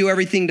born, they do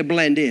everything to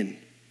blend in.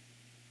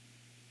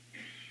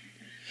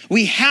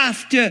 We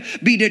have to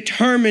be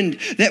determined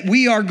that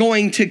we are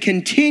going to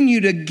continue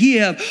to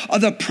give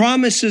the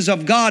promises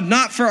of God,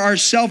 not for our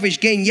selfish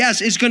gain. Yes,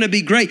 it's going to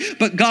be great,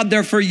 but God,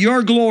 they're for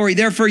your glory.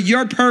 They're for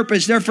your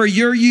purpose. They're for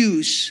your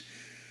use.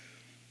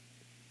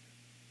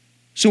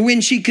 So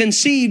when she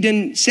conceived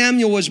and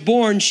Samuel was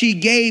born, she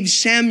gave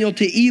Samuel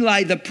to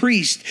Eli the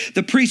priest.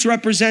 The priest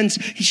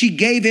represents, she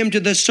gave him to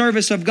the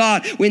service of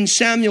God when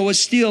Samuel was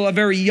still a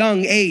very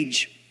young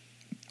age.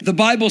 The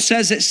Bible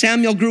says that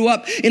Samuel grew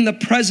up in the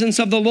presence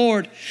of the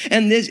Lord.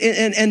 And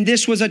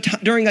this was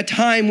during a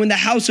time when the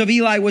house of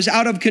Eli was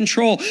out of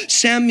control.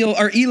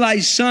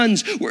 Eli's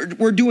sons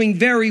were doing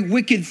very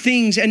wicked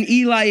things, and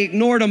Eli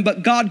ignored them,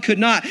 but God could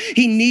not.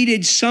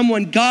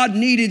 God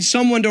needed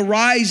someone to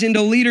rise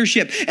into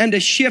leadership and to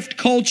shift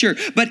culture.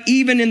 But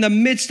even in the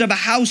midst of a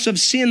house of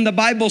sin, the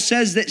Bible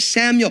says that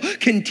Samuel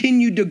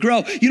continued to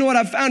grow. You know what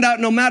I found out?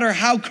 No matter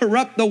how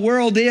corrupt the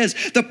world is,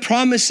 the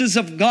promises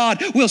of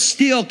God will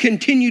still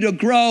continue to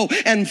grow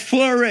and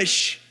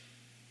flourish.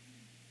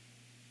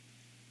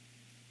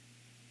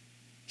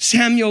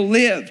 Samuel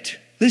lived.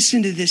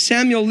 Listen to this.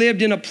 Samuel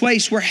lived in a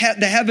place where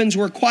the heavens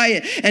were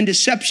quiet and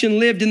deception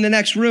lived in the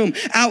next room.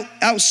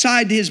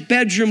 Outside his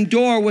bedroom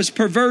door was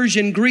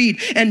perversion,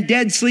 greed, and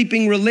dead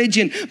sleeping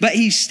religion. But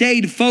he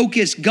stayed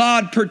focused.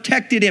 God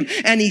protected him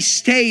and he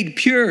stayed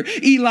pure.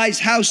 Eli's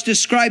house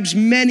describes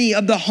many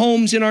of the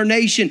homes in our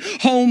nation.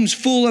 Homes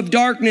full of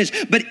darkness,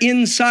 but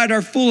inside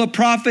are full of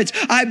prophets.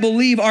 I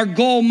believe our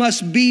goal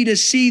must be to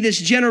see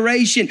this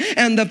generation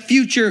and the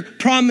future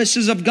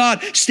promises of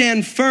God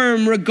stand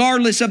firm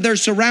regardless of their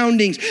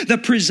surroundings, the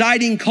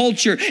presiding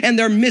culture, and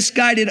their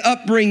misguided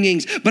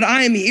upbringings. But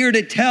I am here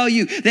to tell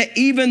you that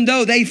even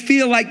though they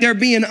feel like they're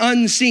being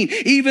unseen,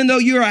 even though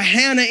you're a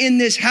Hannah in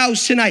this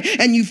house tonight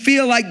and you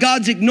feel like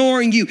God's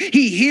ignoring you,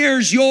 he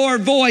hears your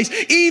voice,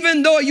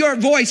 even though your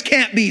voice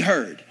can't be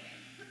heard.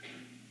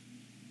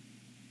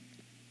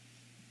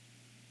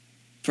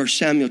 1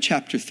 Samuel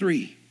chapter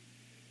 3.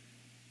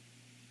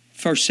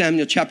 1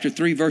 Samuel chapter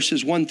 3,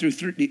 verses 1 through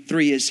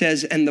 3, it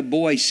says, and the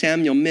boy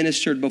Samuel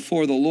ministered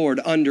before the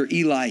Lord under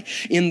Eli.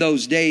 In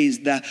those days,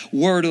 the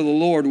word of the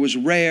Lord was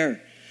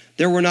rare.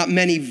 There were not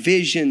many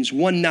visions.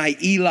 One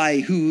night, Eli,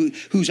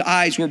 whose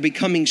eyes were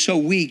becoming so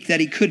weak that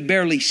he could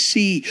barely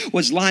see,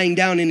 was lying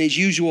down in his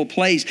usual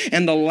place,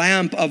 and the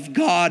lamp of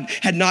God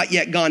had not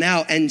yet gone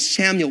out. And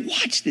Samuel,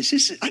 watch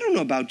this. I don't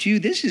know about you.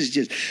 This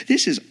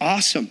is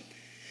awesome.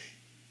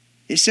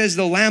 It says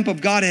the lamp of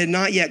God had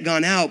not yet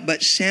gone out,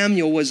 but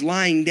Samuel was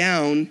lying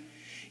down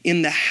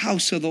in the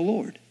house of the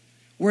Lord,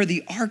 where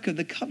the Ark of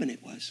the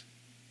Covenant was.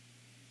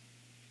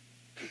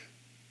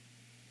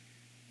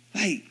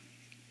 Like,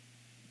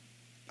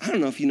 I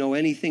don't know if you know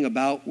anything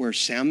about where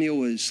Samuel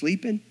was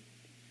sleeping.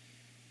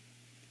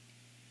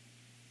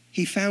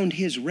 He found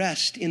his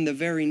rest in the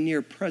very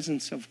near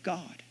presence of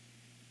God.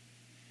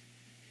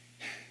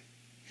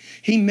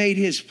 He made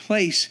his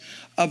place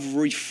of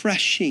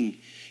refreshing,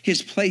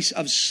 his place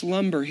of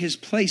slumber, his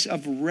place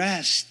of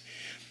rest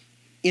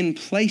in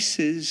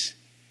places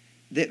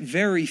that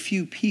very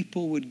few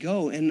people would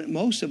go. And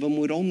most of them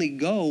would only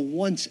go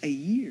once a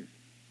year.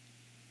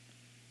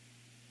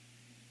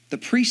 The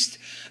priest,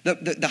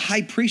 the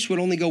high priest would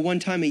only go one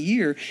time a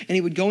year, and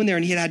he would go in there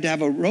and he had to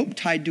have a rope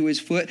tied to his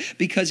foot,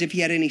 because if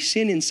he had any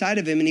sin inside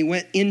of him and he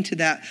went into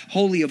that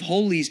holy of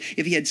holies,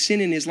 if he had sin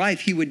in his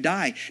life, he would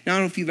die. Now, I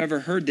don't know if you've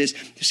ever heard this.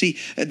 See,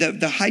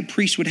 the high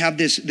priest would have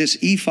this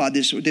ephod,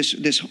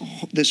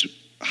 this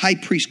high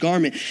priest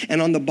garment,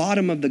 and on the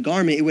bottom of the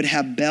garment it would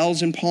have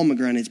bells and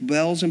pomegranates, and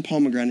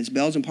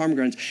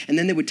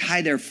then they would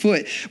tie their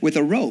foot with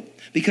a rope,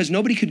 because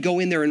nobody could go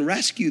in there and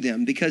rescue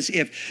them, because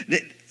if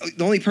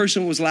the only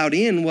person who was allowed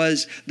in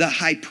was the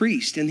high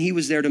priest, and he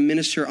was there to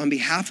minister on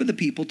behalf of the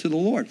people to the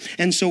Lord.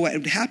 And so what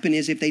would happen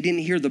is, if they didn't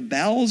hear the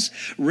bells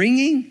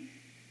ringing,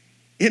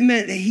 it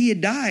meant that he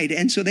had died.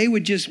 And so they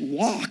would just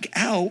walk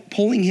out,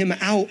 pulling him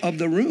out of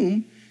the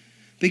room,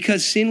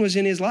 because sin was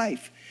in his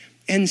life.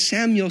 And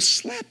Samuel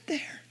slept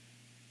there.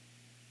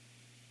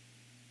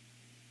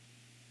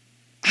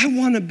 I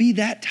want to be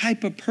that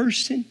type of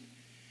person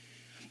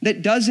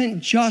that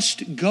doesn't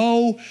just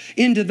go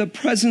into the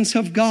presence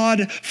of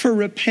God for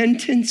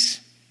repentance.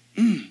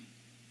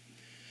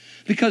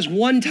 Because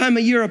one time a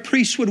year, a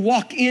priest would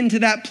walk into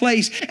that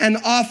place and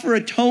offer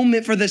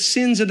atonement for the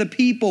sins of the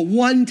people.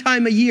 One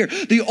time a year,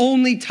 the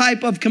only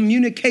type of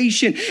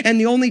communication and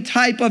the only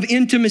type of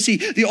intimacy,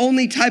 the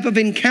only type of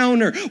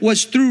encounter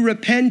was through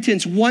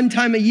repentance, one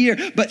time a year.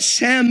 But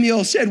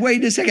Samuel said,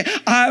 wait a second,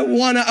 I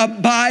want to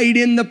abide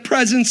in the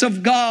presence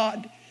of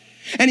God.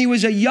 And he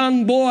was a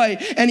young boy,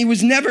 and he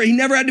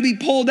never had to be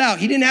pulled out.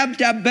 He didn't have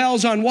to have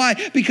bells on. Why?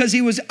 Because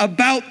he was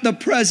about the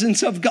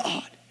presence of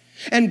God.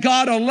 And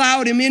God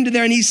allowed him into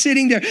there, and he's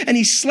sitting there and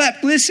he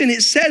slept. Listen,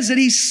 it says that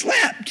he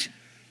slept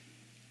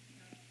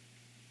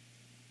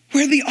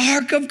where the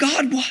ark of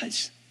God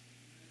was.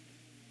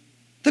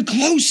 The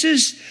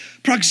closest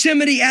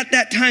proximity at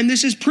that time,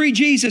 this is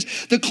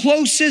pre-Jesus, the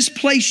closest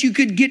place you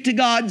could get to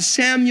God,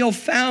 Samuel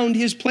found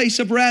his place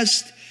of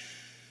rest.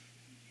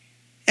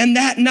 And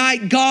that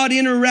night, God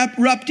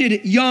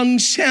interrupted young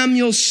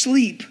Samuel's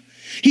sleep.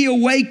 He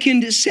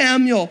awakened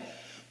Samuel.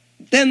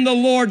 Then the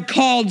Lord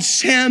called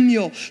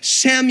Samuel.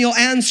 Samuel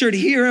answered,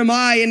 "Here am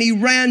I." And he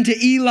ran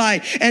to Eli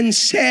and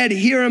said,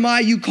 "Here am I,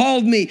 you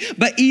called me."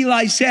 But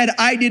Eli said,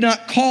 "I did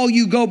not call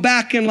you, go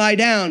back and lie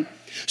down."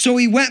 So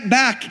he went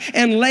back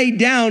and lay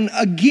down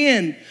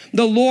again.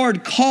 The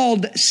Lord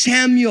called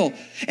Samuel,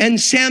 and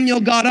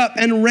Samuel got up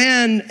and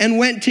ran and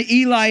went to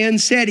Eli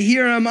and said,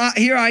 here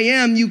I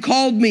am, you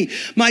called me."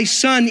 "My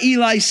son,"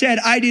 Eli said,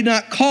 "I did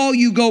not call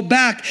you, go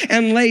back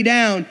and lay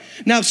down."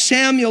 Now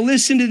Samuel,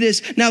 listen to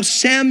this. Now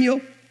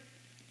Samuel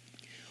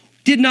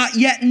did not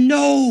yet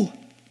know.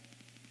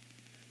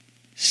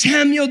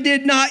 Samuel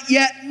did not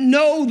yet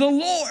know the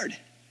Lord.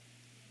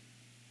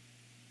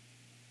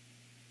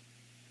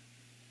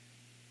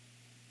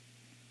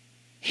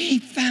 He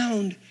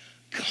found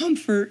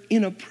comfort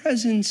in a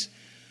presence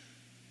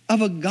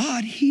of a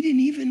God he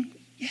didn't even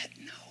yet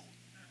know.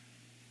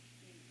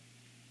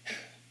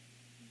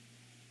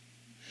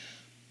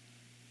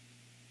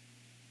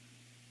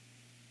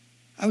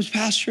 I was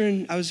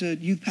a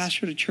youth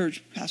pastor at a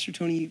church. Pastor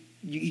Tony,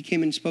 he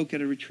came and spoke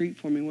at a retreat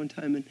for me one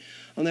time, and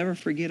I'll never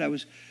forget, I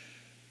was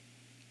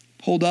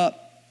pulled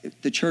up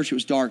at the church. It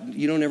was dark.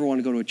 You don't ever want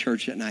to go to a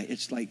church at night.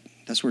 It's like,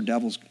 that's where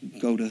devils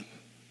go to.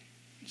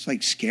 It's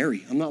like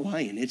scary. I'm not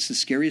lying. It's the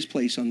scariest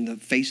place on the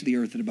face of the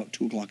earth at about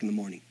 2 o'clock in the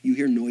morning. You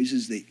hear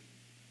noises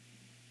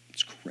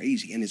it's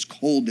crazy. And it's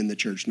cold in the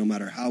church no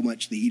matter how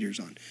much the heater's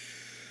on.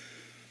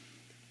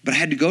 But I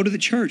had to go to the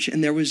church,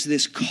 and there was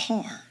this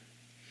car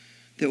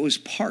that was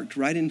parked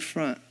right in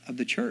front of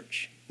the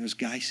church. There was a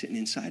guy sitting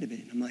inside of it.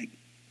 And I'm like,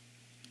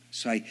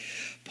 so I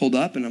pulled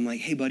up and I'm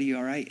like, "Hey buddy, you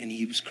all right?" And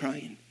he was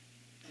crying.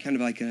 Kind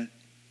of like a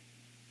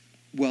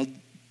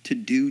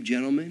well-to-do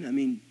gentleman. I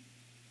mean,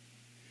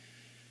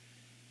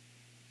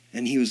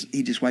 and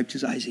he just wiped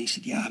his eyes and he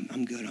said, "Yeah,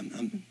 I'm good.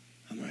 I'm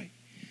right."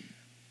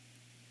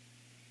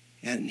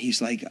 And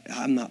he's like,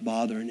 "I'm not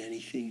bothering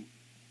anything."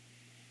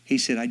 He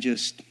said,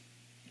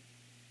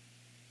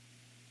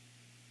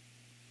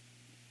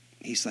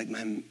 he's like,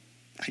 "Man,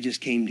 I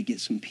just came to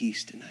get some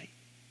peace tonight."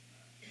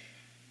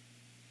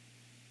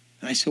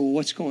 And I said, "Well,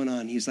 what's going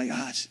on?" He's like,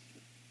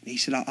 he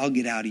said, I'll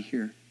get out of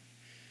here."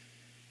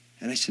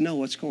 And I said, "No,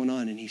 what's going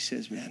on?" And he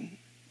says, "Man,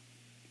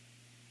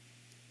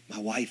 my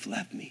wife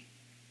left me."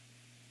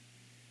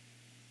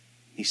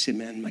 He said,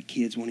 "Man, my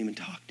kids won't even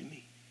talk to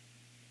me."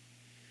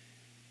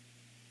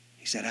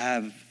 He said,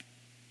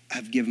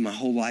 I've given my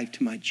whole life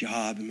to my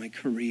job and my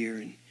career."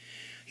 And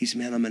he said,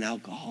 "Man, I'm an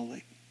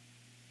alcoholic."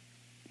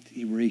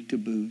 He reeked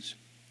of booze.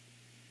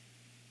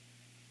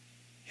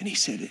 And he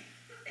said,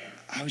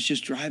 "I was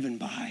just driving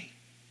by."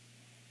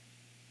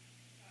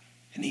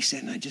 And he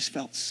said, "And I just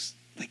felt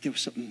like there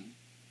was something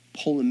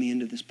pulling me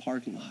into this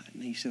parking lot."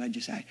 And he said, I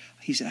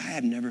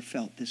have never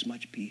felt this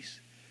much peace.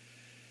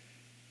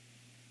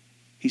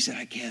 He said,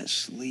 "I can't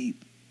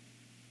sleep."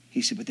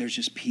 He said, "But there's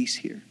just peace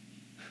here."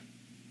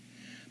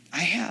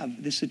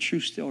 This is a true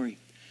story.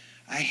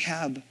 I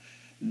have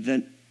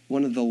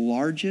one of the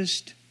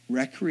largest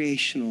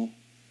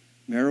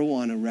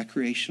marijuana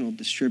recreational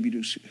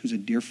distributors, who's a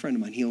dear friend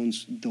of mine. He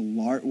owns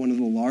one of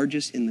the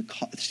largest in the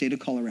state of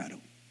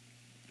Colorado.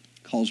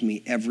 Calls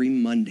me every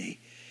Monday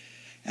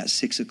at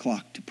 6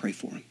 o'clock to pray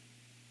for him.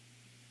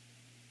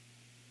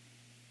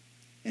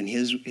 And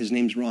his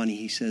name's Ronnie.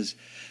 He says,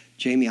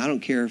 "Jamie, I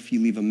don't care if you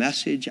leave a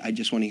message. I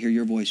just want to hear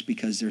your voice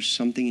because there's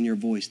something in your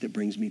voice that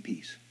brings me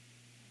peace."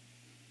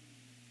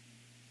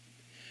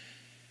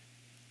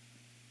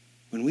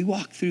 When we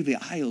walk through the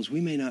aisles,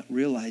 we may not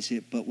realize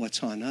it, but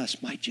what's on us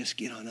might just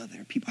get on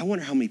other people. I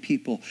wonder how many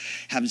people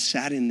have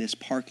sat in this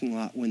parking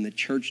lot when the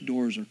church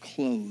doors are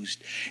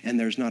closed and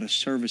there's not a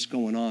service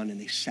going on, and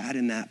they sat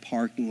in that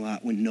parking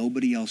lot when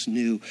nobody else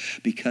knew,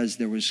 because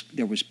there was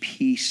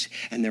peace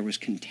and there was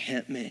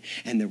contentment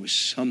and there was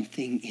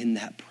something in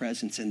that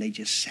presence, and they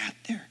just sat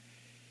there.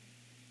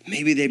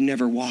 Maybe they've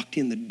never walked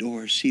in the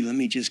door. See, let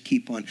me just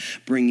keep on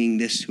bringing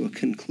this to a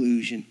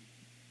conclusion.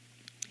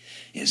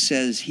 It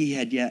says he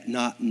had yet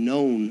not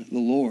known the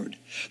Lord.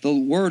 The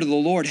word of the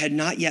Lord had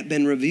not yet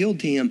been revealed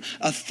to him.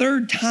 A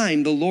third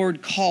time the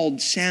Lord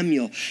called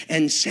Samuel,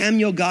 and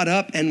Samuel got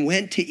up and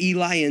went to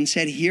Eli and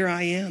said, "Here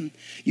I am.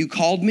 You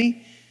called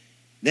me?"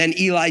 Then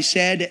Eli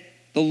said,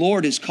 "The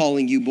Lord is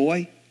calling you,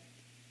 boy."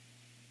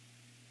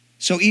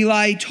 So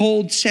Eli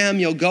told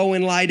Samuel, "Go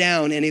and lie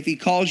down, and if he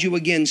calls you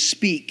again,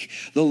 speak.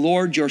 The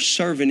Lord your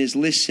servant is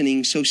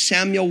listening." So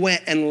Samuel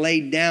went and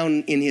laid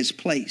down in his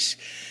place.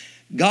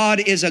 God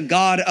is a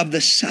God of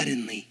the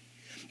suddenly.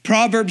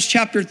 Proverbs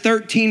chapter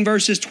 13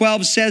 verses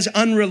 12 says,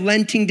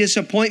 unrelenting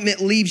disappointment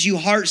leaves you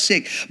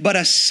heartsick, but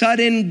a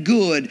sudden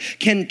good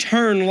can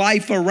turn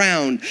life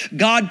around.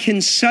 God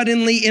can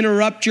suddenly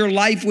interrupt your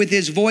life with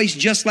his voice,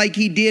 just like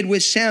he did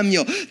with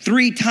Samuel.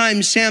 3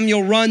 times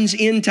Samuel runs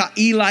into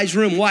Eli's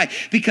room. Why?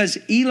 Because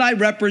Eli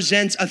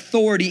represents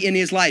authority in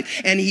his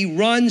life, and he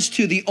runs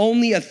to the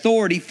only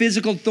authority,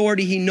 physical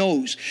authority he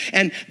knows.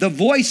 And the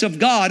voice of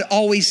God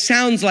always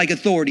sounds like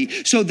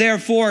authority. So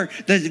therefore,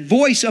 the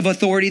voice of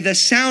authority, the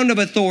sound of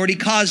authority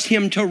caused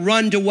him to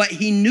run to what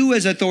he knew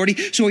as authority.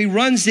 So he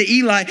runs to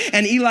Eli,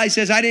 and Eli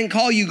says, I didn't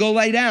call you, go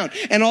lay down.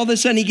 And all of a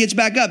sudden he gets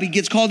back up. He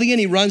gets called again.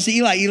 He runs to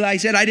Eli. Eli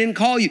said, I didn't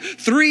call you.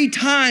 3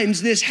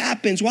 times this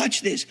happens.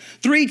 Watch this.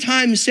 3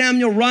 times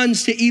Samuel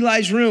runs to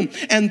Eli's room,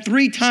 and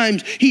 3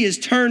 times he is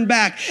turned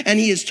back, and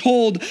he is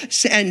told,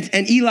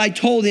 and Eli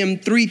told him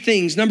 3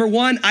 things. Number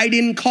 1, I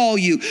didn't call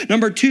you.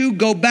 Number 2,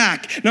 go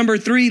back. Number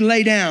 3,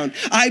 lay down.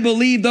 I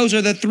believe those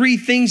are the 3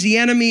 things the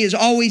enemy is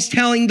always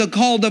telling the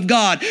called of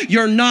God.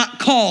 You're not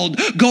called.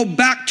 Go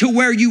back to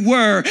where you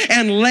were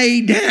and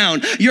lay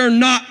down. You're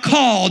not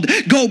called.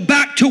 Go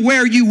back to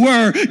where you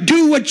were.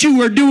 Do what you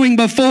were doing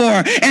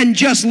before and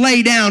just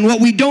lay down. What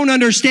we don't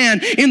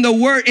understand in the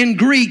word in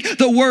Greek,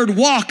 the word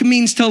walk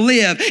means to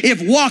live. If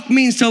walk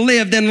means to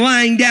live, then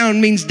lying down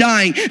means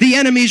dying. The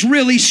enemy's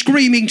really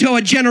screaming to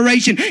a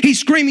generation. He's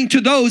screaming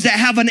to those that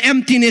have an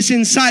emptiness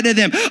inside of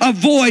them, a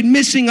void,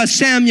 missing a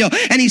Samuel.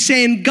 And he's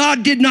saying,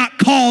 God did not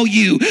call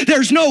you.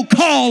 There's no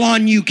call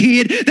on you,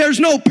 kid.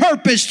 There's no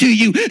purpose to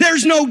you.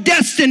 There's no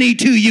destiny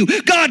to you.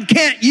 God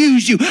can't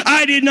use you.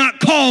 I did not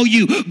call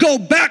you. Go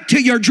back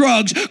to your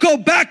drugs. Go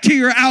back to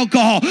your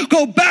alcohol.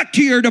 Go back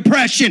to your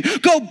depression.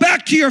 Go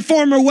back to your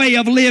former way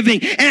of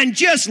living and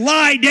just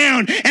lie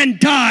down and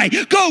die.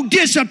 Go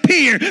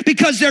disappear,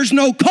 because there's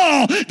no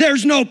call,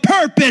 there's no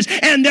purpose,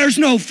 and there's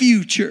no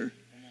future.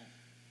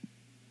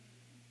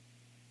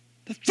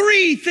 The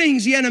 3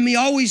 things the enemy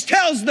always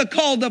tells the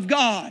called of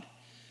God.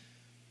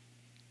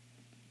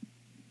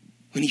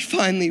 When he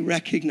finally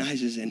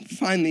recognizes and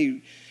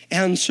finally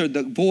answered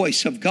the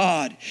voice of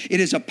God, it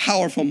is a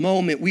powerful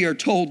moment. We are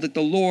told that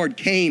the Lord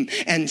came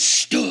and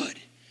stood.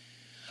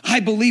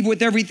 I believe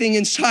with everything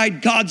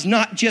inside, God's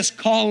not just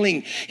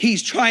calling.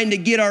 He's trying to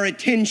get our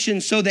attention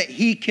so that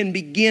he can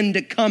begin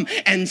to come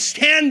and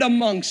stand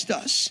amongst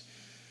us.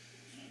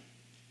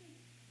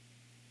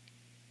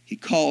 He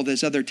called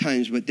as other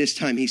times, but this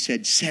time he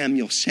said,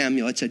 Samuel,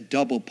 Samuel. It's a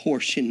double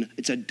portion.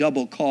 It's a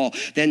double call.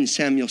 Then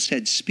Samuel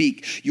said,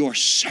 speak. Your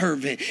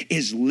servant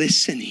is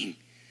listening.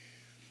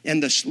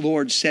 And the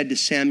Lord said to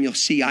Samuel,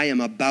 see, I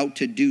am about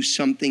to do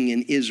something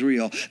in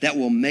Israel that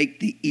will make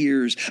the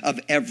ears of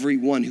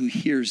everyone who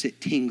hears it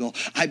tingle.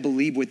 I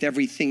believe with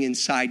everything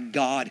inside,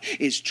 God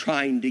is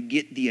trying to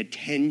get the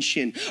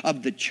attention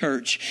of the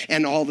church.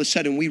 And all of a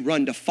sudden we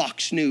run to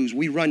Fox News.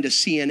 We run to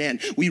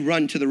CNN. We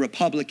run to the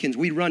Republicans.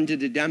 We run to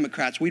the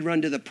Democrats. We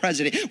run to the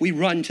president. We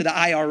run to the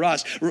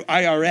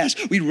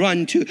IRS. We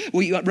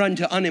run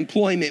to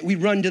unemployment. We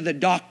run to the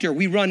doctor.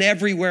 We run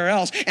everywhere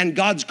else. And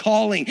God's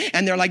calling.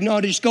 And they're like, no,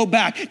 just go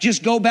back.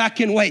 Just go back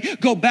and wait.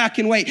 Go back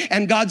and wait.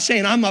 And God's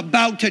saying, I'm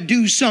about to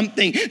do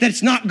something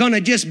that's not going to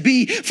just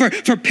be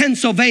for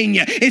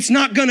Pennsylvania. It's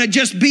not going to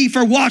just be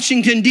for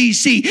Washington,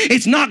 D.C.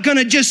 It's not going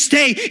to just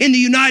stay in the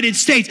United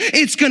States.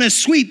 It's going to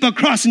sweep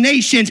across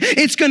nations.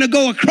 It's going to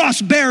go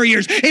across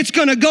barriers. It's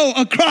going to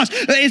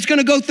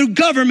go through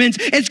governments.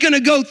 It's going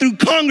to go through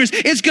Congress.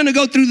 It's going to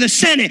go through the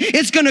Senate.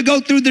 It's going to go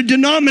through the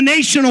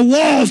denominational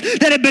walls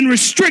that have been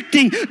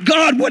restricting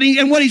God what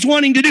he's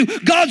wanting to do.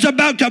 God's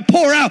about to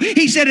pour out.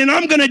 He said, and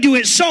I'm going to do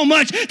it so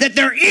much that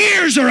their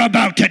ears are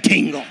about to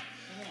tingle.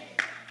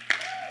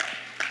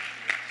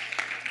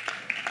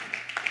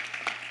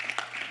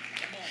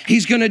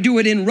 He's going to do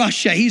it in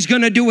Russia. He's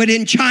going to do it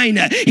in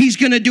China. He's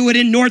going to do it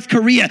in North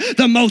Korea,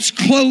 the most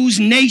closed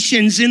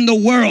nations in the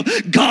world.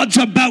 God's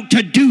about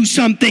to do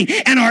something,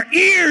 and our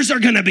ears are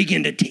going to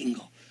begin to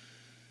tingle.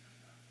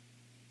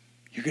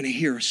 You're going to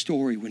hear a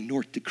story when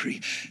North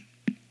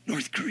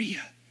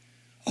Korea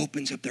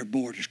opens up their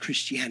borders,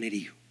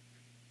 Christianity,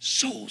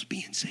 souls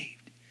being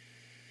saved,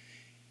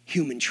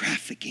 human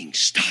trafficking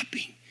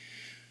stopping,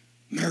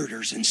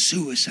 murders and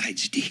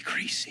suicides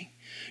decreasing,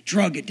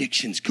 drug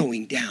addictions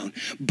going down,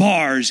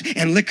 bars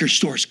and liquor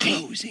stores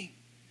closing,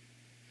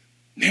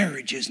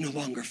 marriages no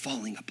longer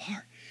falling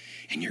apart,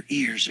 and your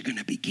ears are going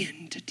to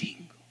begin to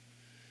tingle.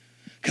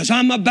 Because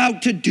I'm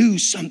about to do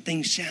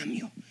something,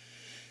 Samuel.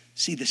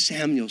 See, the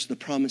Samuels, the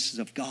promises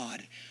of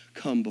God,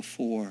 come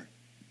before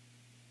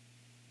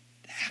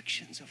the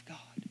actions of God.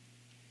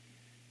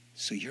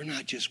 So you're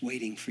not just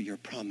waiting for your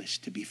promise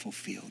to be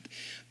fulfilled.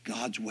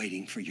 God's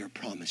waiting for your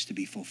promise to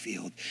be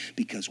fulfilled,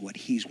 because what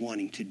he's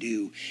wanting to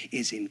do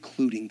is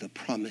including the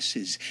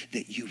promises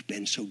that you've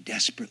been so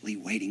desperately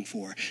waiting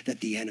for, that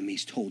the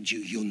enemy's told you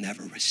you'll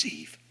never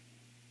receive.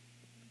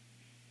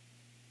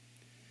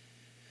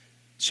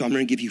 So I'm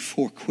going to give you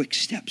 4 quick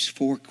steps,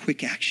 4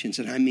 quick actions,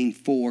 and I mean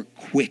 4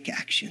 quick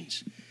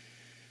actions.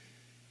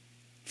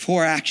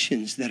 4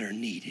 actions that are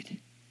needed.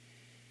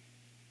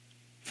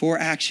 4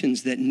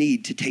 actions that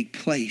need to take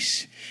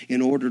place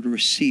in order to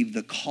receive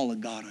the call of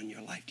God on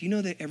your life. Do you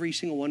know that every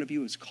single one of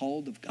you is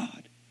called of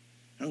God?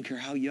 I don't care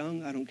how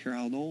young, I don't care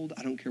how old,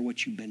 I don't care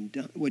what you've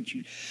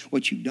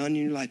done in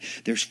your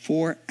life. There's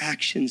 4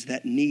 actions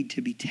that need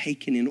to be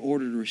taken in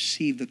order to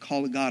receive the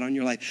call of God on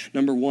your life.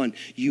 Number 1,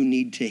 you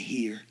need to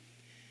hear.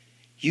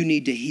 You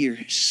need to hear.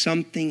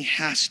 Something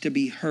has to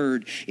be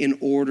heard in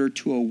order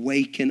to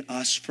awaken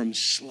us from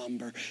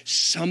slumber.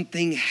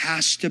 Something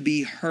has to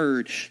be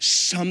heard.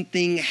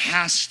 Something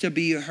has to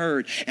be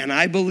heard. And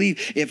I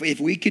believe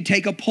if we could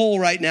take a poll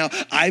right now,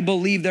 I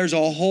believe there's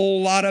a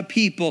whole lot of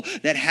people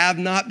that have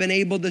not been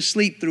able to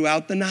sleep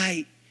throughout the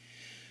night.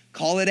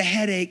 Call it a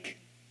headache.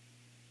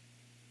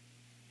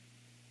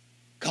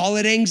 Call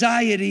it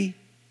anxiety.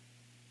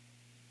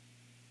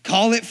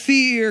 Call it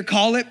fear.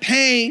 Call it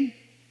pain.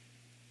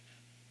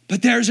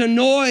 But there's a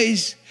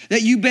noise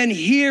that you've been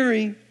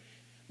hearing.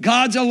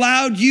 God's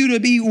allowed you to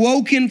be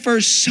woken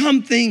for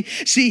something.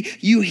 See,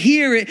 you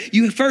hear it.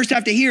 You first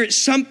have to hear it.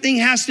 Something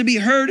has to be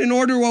heard in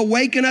order to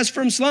awaken us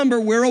from slumber.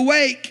 We're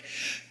awake.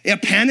 A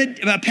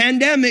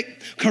pandemic,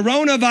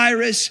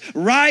 coronavirus,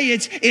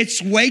 riots, it's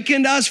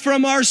wakened us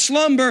from our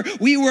slumber.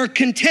 We were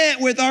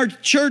content with our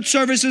church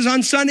services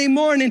on Sunday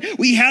morning.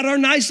 We had our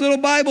nice little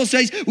Bible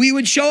studies. We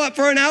would show up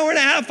for an hour and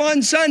a half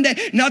on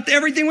Sunday. Not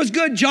everything was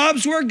good.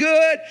 Jobs were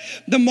good.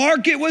 The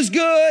market was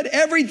good.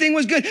 Everything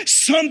was good.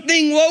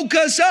 Something woke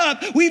us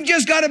up. We've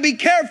just got to be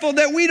careful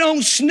that we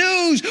don't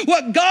snooze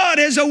what God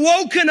has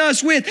awoken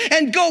us with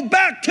and go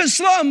back to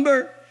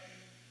slumber.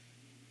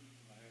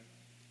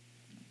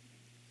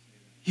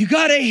 You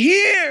got to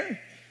hear.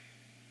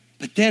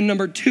 But then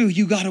number 2,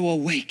 you got to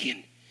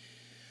awaken.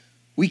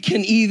 We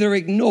can either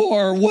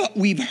ignore what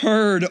we've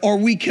heard or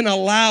we can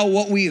allow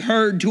what we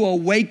heard to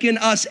awaken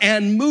us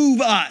and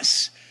move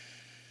us.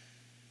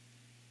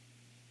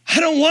 I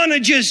don't want to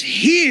just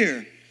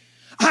hear.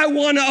 I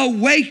want to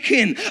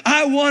awaken.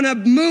 I want to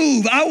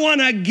move. I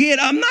want to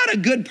I'm not a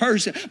good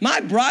person.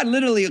 My bride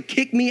literally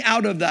kicked me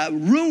out of the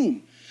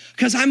room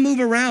because I move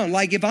around.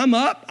 Like if I'm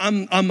up,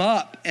 I'm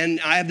up.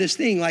 And I have this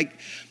thing like,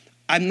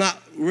 I'm not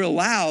real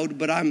loud,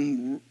 but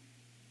I'm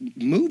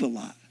move a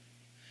lot.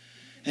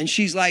 And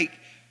she's like,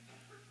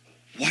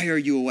 why are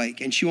you awake?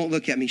 And she won't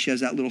look at me. She has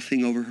that little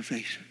thing over her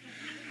face.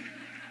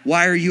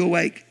 Why are you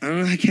awake?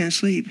 I can't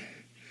sleep.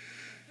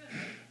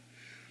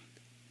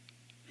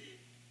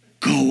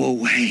 Go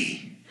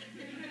away.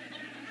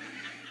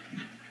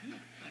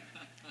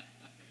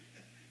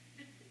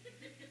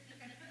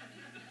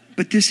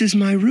 But this is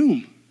my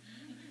room.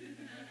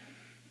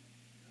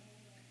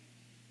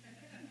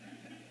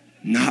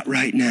 Not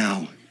right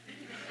now.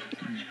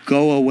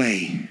 Go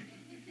away.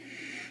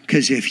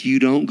 Because if you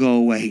don't go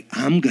away,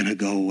 I'm going to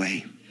go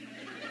away.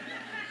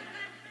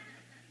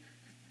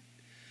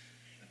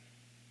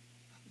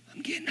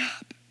 I'm getting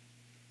up.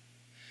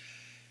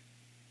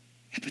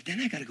 Yeah, but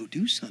then I got to go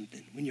do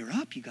something. When you're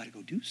up, you got to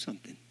go do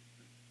something.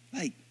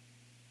 Like,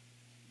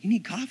 you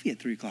need coffee at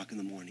 3 o'clock in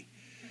the morning.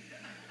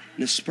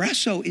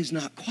 Nespresso is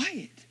not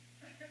quiet.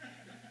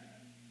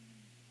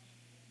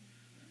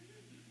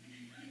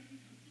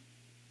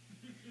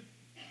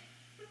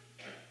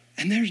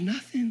 And there's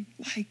nothing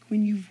like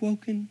when you've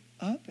woken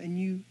up and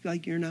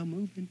you're now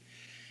moving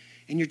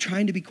and you're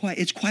trying to be quiet.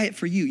 It's quiet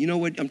for you. You know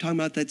what I'm talking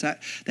about? That's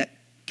that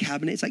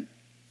cabinet. It's like,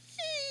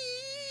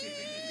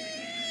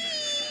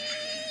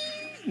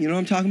 you know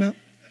what I'm talking about?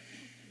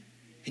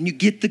 And you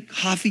get the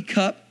coffee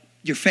cup,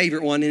 your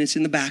favorite one, and it's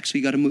in the back, so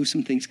you got to move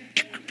some things.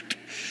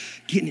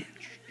 Getting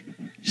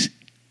it.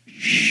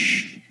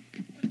 Shh.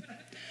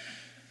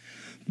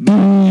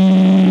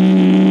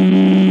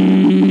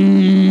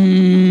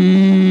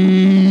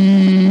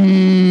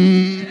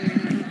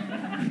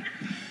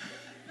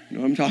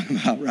 I'm talking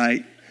about,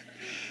 right?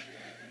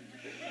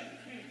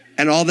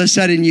 And all of a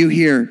sudden you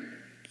hear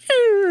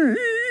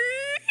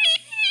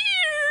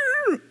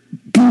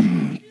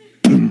boom,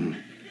 boom,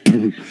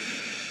 boom.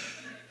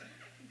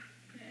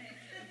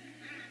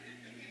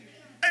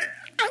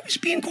 I was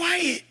being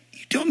quiet.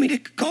 You told me to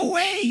go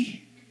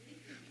away.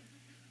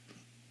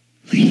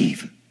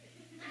 Leave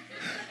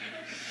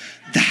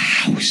the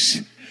house.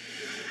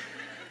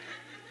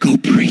 Go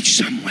preach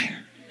somewhere.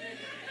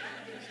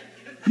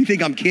 You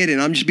think I'm kidding?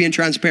 I'm just being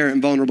transparent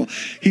and vulnerable.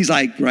 He's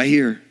like, right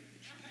here.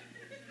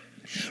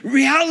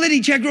 Reality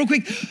check real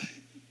quick.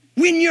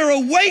 When you're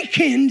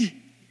awakened,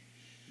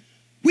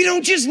 we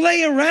don't just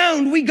lay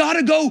around. We got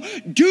to go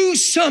do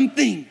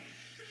something.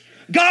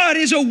 God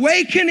is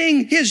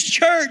awakening his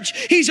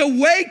church. He's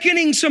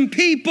awakening some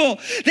people.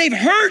 They've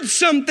heard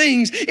some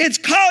things. It's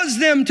caused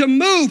them to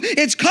move.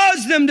 It's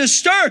caused them to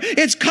stir.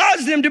 It's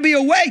caused them to be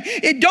awake.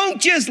 It don't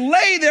just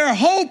lay there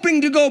hoping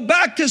to go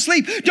back to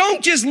sleep.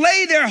 Don't just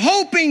lay there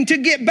hoping to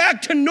get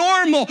back to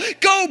normal.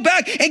 Go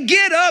back and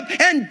get up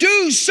and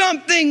do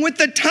something with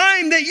the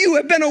time that you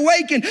have been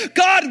awakened.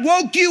 God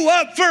woke you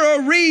up for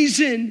a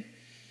reason.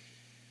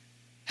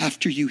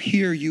 After you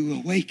hear, you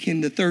awaken.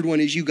 The third one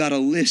is you got to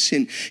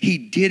listen. He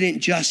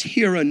didn't just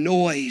hear a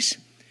noise.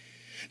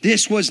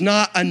 This was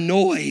not a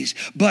noise,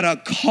 but a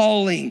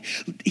calling.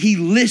 He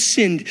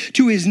listened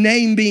to his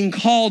name being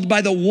called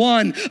by the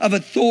one of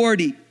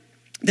authority.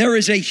 There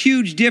is a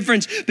huge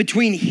difference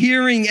between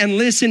hearing and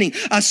listening.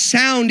 A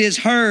sound is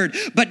heard,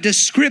 but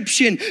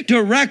description,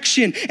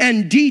 direction,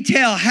 and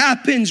detail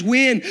happens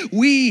when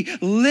we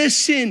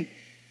listen.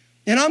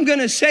 And I'm going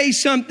to say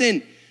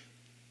something.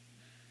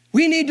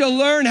 We need to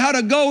learn how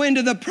to go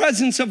into the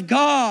presence of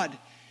God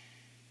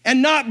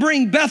and not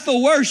bring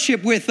Bethel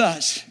worship with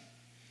us.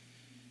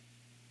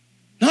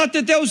 Not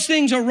that those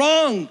things are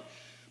wrong,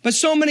 but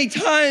so many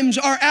times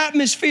our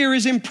atmosphere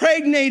is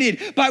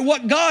impregnated by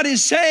what God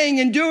is saying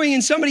and doing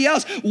in somebody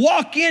else.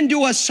 Walk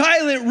into a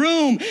silent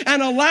room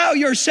and allow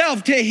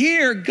yourself to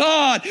hear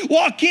God.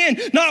 Walk in,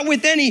 not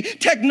with any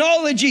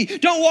technology.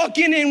 Don't walk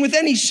in with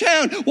any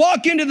sound.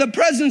 Walk into the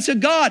presence of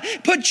God.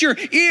 Put your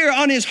ear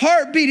on his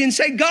heartbeat and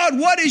say, God,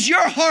 what is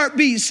your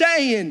heartbeat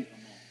saying?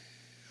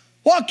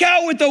 Walk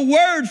out with a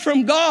word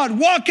from God.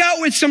 Walk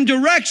out with some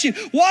direction.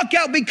 Walk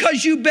out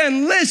because you've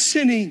been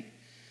listening.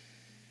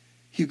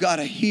 You got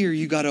to hear,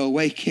 you got to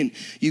awaken,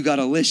 you got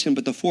to listen.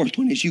 But the fourth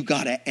one is you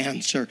got to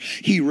answer.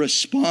 He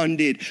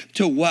responded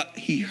to what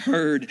he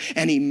heard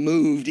and he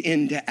moved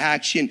into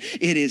action.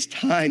 It is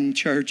time,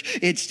 church.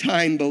 It's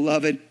time,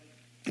 beloved,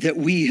 that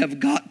we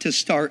have got to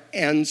start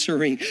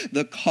answering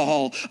the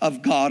call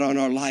of God on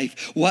our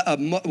life. What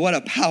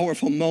a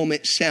powerful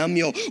moment.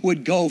 Samuel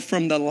would go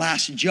from the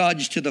last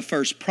judge to the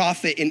first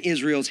prophet in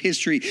Israel's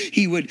history.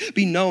 He would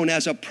be known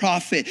as a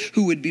prophet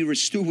who would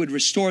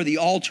restore the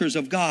altars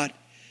of God.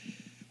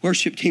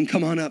 Worship team,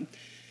 come on up.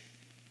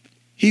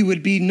 He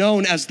would be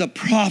known as the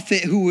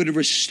prophet who would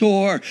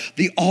restore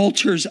the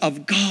altars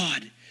of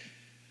God.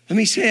 Let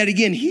me say it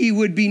again. He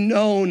would be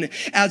known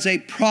as a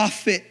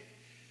prophet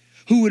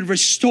who would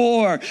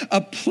restore a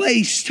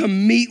place to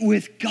meet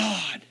with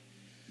God.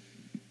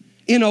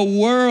 In a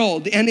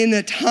world and in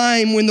a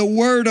time when the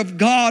word of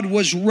God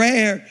was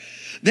rare,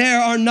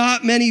 there are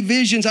not many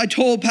visions. I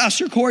told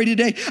Pastor Corey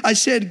today, I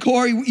said,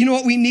 Corey, you know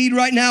what we need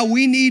right now?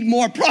 We need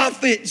more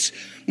prophets.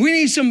 We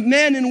need some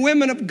men and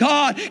women of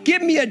God.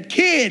 Give me a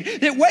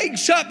kid that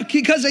wakes up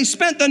because they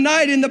spent the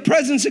night in the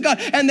presence of God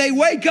and they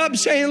wake up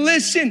saying,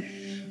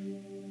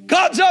 listen,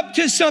 God's up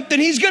to something.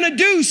 He's going to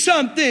do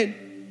something.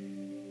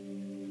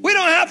 We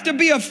don't have to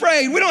be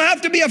afraid. We don't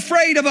have to be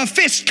afraid of a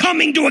fist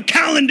coming to a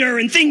calendar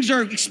and things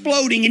are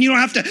exploding and you don't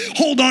have to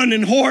hold on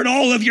and hoard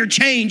all of your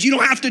change. You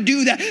don't have to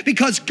do that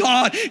because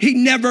God, he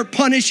never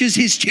punishes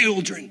his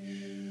children.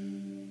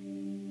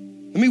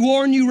 Let me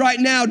warn you right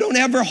now, don't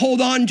ever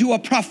hold on to a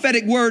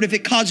prophetic word if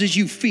it causes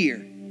you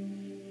fear.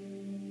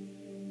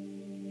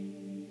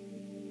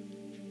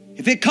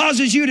 If it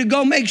causes you to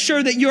go make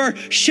sure that your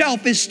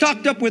shelf is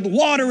stocked up with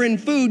water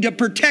and food to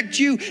protect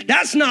you,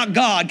 that's not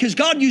God. Because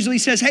God usually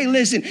says, hey,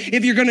 listen,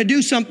 if you're going to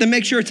do something,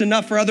 make sure it's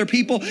enough for other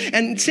people.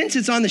 And since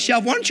it's on the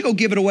shelf, why don't you go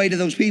give it away to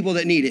those people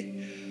that need it?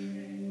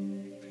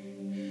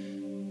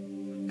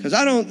 Because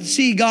I don't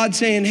see God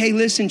saying, hey,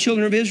 listen,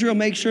 children of Israel,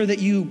 make sure that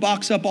you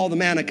box up all the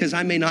manna because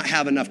I may not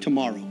have enough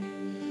tomorrow.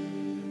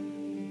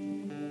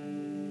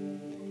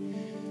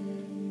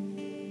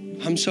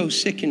 I'm so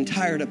sick and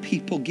tired of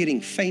people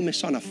getting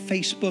famous on a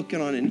Facebook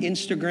and on an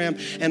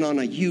Instagram and on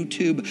a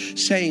YouTube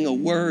saying a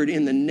word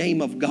in the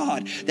name of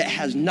God that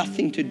has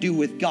nothing to do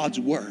with God's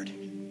word.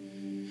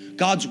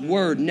 God's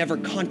word never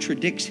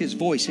contradicts his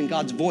voice, and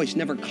God's voice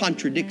never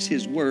contradicts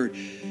his word.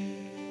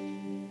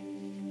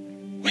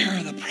 Where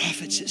are the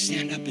prophets that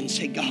stand up and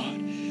say,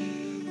 God,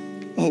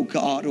 oh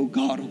God, oh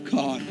God, oh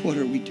God, what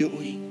are we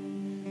doing?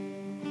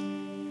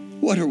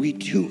 What are we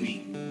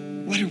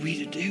doing? What are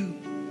we to do?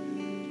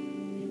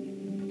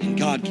 And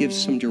God gives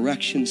some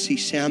direction. See,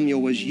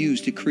 Samuel was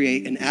used to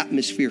create an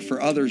atmosphere for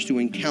others to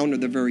encounter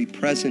the very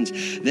presence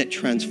that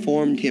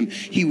transformed him.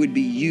 He would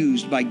be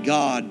used by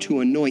God to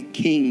anoint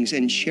kings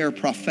and share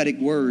prophetic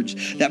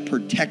words that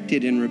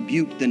protected and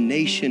rebuked the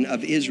nation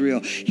of Israel.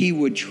 He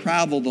would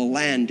travel the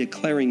land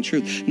declaring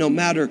truth. No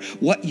matter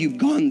what you've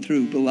gone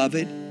through,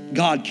 beloved,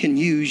 God can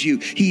use you.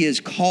 He has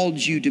called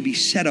you to be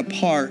set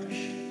apart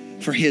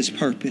for his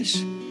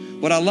purpose.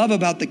 What I love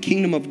about the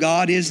kingdom of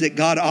God is that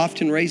God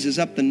often raises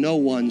up the no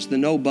ones, the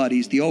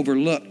nobodies, the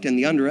overlooked, and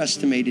the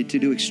underestimated to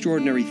do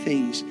extraordinary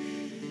things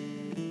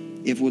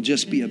if we'll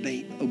just be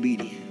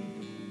obedient.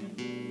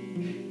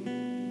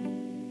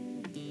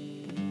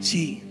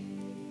 See,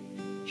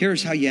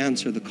 here's how you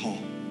answer the call.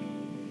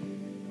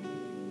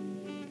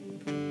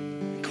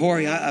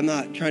 Corey, I'm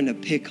not trying to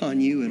pick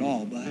on you at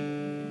all, but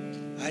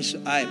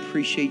I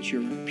appreciate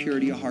your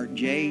purity of heart.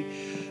 Jay,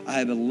 I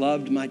have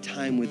loved my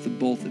time with the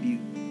both of you.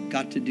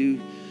 Got to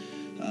do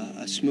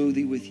a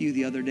smoothie with you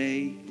the other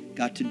day.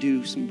 Got to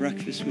do some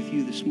breakfast with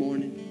you this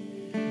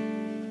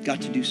morning.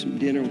 Got to do some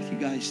dinner with you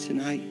guys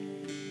tonight.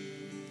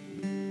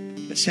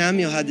 But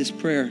Samuel had this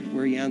prayer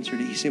where he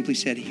answered it. He simply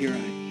said, here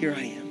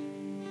I am.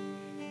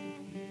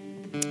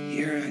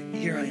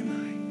 Here am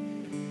I.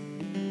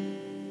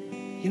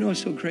 You know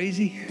what's so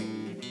crazy?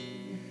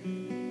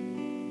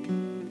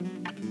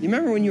 You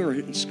remember when you were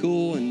in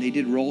school and they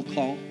did roll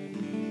call?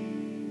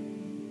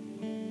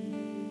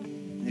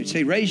 They'd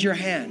say, raise your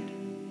hand.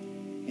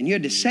 And you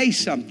had to say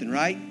something,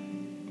 right?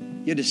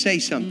 You had to say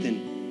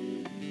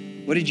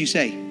something. What did you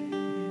say?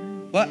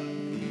 What?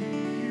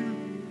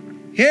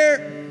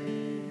 Here.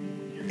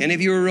 And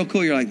if you were real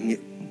cool, you're like,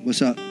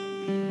 what's up?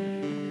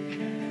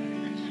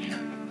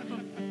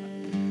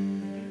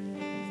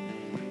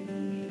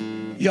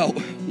 Yo.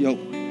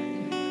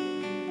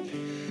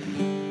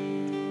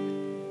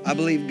 I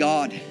believe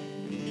God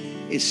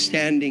is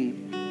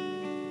standing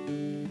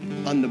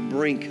on the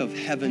brink of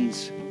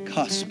heaven's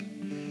cusp.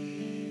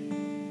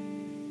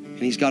 And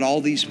he's got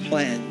all these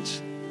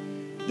plans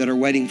that are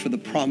waiting for the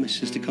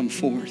promises to come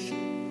forth.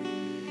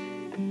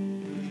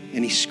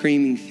 And he's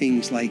screaming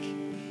things like,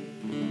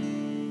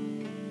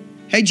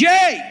 hey,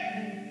 Jay!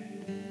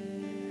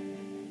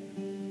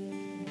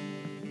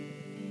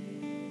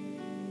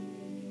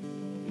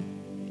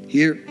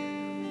 Here.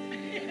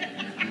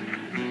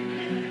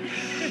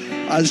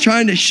 I was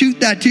trying to shoot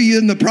that to you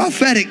in the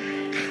prophetic.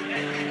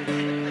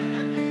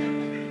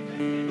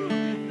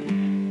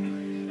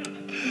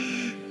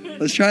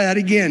 Let's try that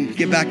again.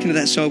 Get back into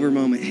that sober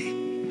moment. Hey,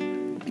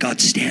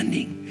 God's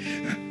standing.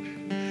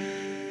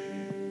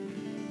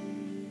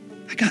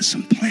 I got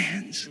some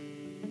plans.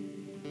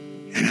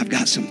 And I've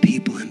got some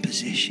people in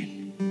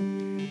position.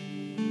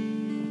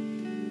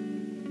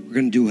 We're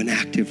going to do an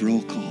active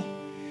roll call.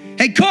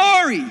 Hey,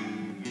 Corey.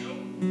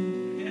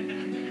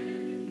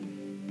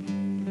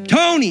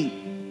 Tony.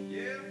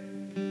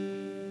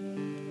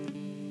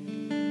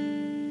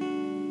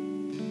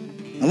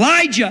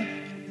 Elijah.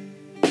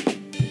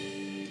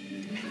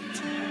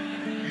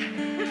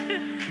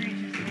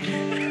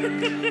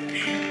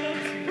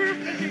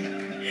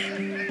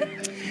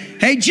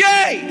 Hey,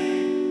 Jay.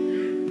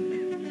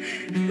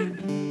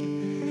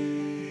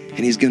 And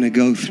he's going to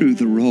go through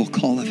the roll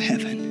call of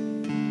heaven.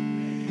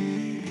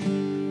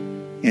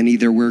 And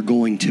either we're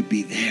going to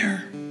be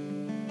there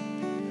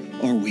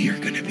or we are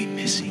going to be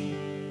missing.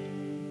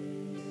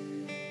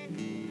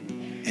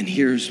 And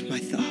here's my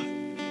thought.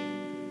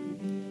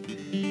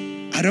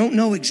 I don't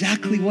know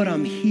exactly what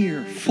I'm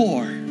here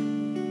for,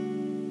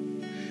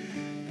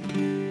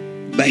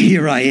 but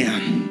here I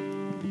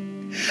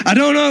am. I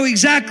don't know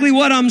exactly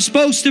what I'm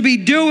supposed to be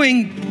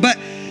doing, but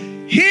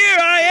here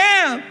I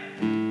am.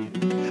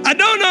 I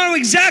don't know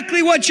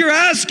exactly what you're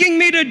asking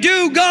me to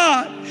do,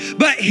 God,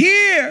 but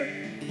here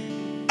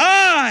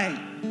I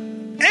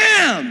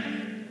am.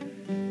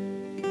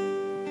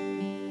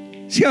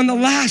 See, on the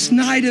last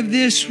night of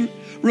this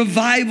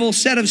revival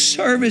set of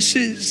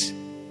services,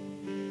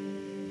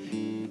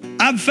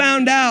 I've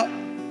found out,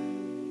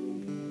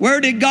 where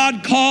did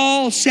God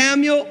call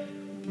Samuel?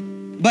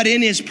 But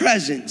in his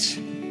presence.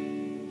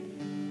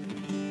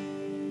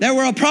 There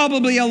were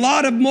probably a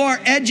lot of more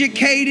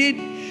educated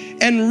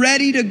and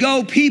ready to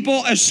go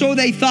people, or so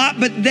they thought,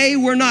 but they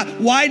were not.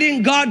 Why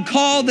didn't God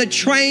call the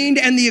trained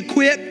and the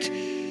equipped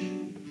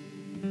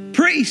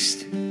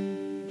priest?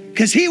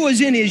 Because he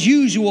was in his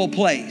usual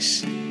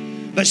place.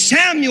 But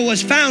Samuel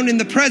was found in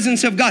the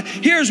presence of God.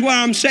 Here's what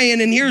I'm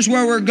saying, and here's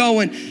where we're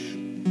going.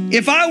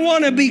 If I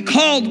want to be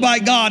called by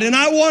God and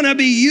I want to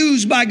be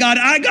used by God,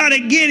 I got to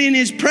get in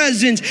his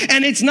presence.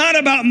 And it's not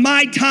about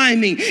my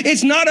timing.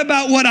 It's not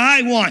about what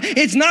I want.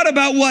 It's not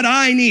about what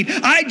I need.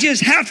 I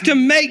just have to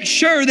make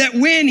sure that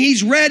when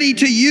he's ready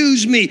to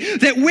use me,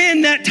 that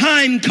when that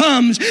time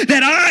comes,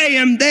 that I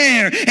am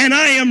there and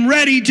I am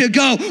ready to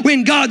go.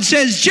 When God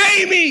says,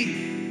 Jamie,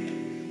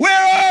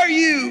 where are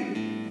you?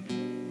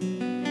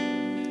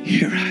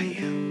 Here I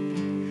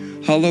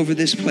am. All over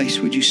this place,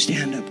 would you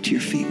stand up to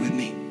your feet with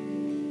me?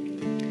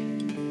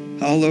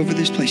 All over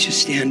this place, just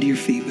stand to your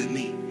feet with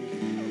me.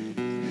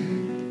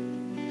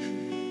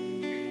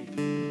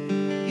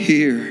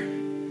 Here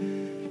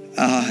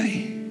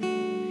I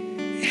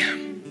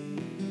am.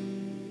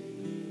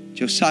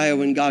 Josiah,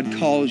 when God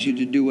calls you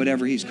to do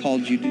whatever he's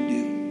called you to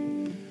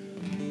do,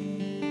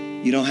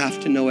 you don't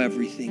have to know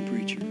everything,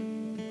 preacher.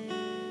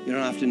 You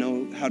don't have to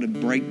know how to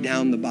break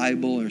down the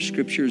Bible or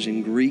scriptures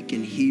in Greek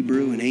and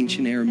Hebrew and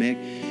ancient Aramaic.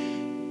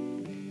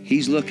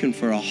 He's looking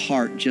for a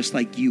heart just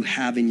like you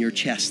have in your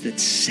chest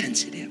that's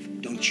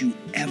sensitive. Don't you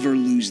ever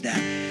lose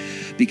that.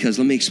 Because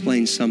let me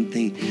explain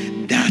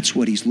something. That's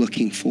what he's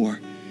looking for.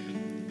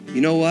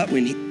 You know what?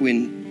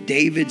 When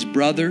David's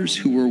brothers,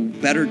 who were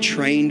better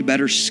trained,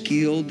 better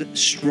skilled,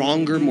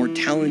 stronger, more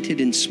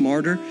talented and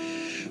smarter,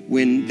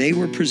 when they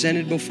were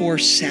presented before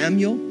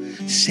Samuel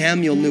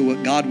knew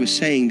what God was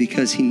saying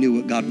because he knew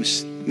what God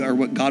was, or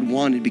what God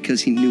wanted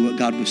because he knew what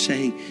God was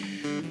saying.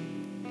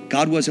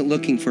 God wasn't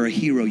looking for a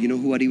hero. You know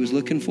what he was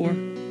looking for?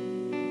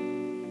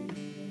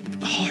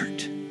 A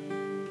heart.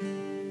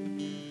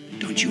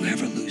 Don't you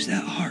ever lose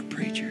that heart,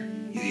 preacher.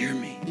 You hear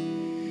me?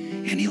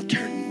 And he'll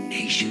turn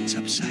nations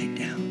upside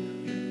down.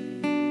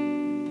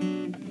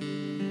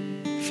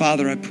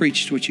 Father, I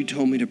preached what you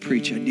told me to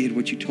preach. I did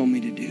what you told me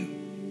to do.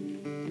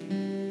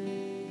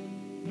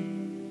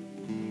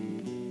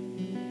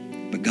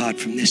 But God,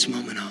 from this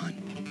moment on,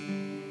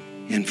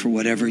 and for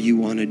whatever you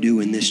want to do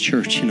in this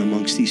church and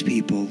amongst these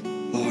people,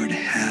 Lord,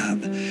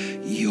 have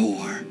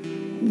your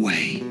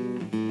way.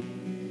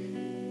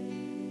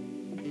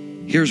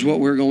 Here's what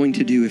we're going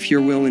to do. If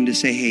you're willing to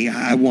say, hey,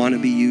 I want to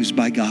be used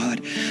by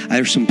God.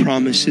 There's some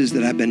promises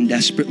that I've been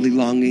desperately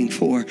longing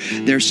for.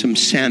 There's some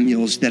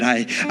Samuels that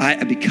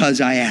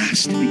because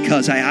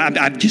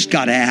I've just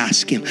got to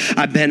ask him.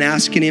 I've been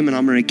asking him and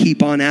I'm going to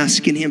keep on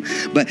asking him.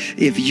 But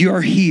if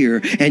you're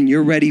here and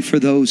you're ready for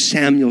those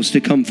Samuels to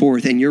come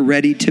forth and you're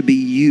ready to be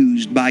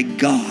used by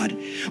God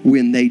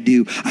when they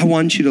do, I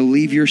want you to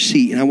leave your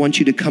seat and I want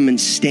you to come and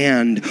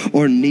stand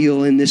or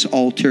kneel in this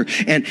altar.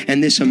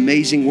 And this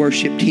amazing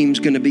worship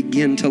team's going to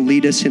begin to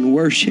lead us in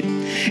worship.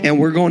 And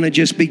we're going to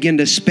just begin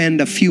to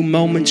spend a few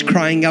moments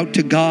crying out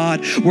to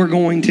God. We're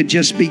going to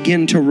just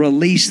begin to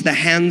release the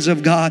hands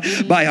of God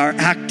by our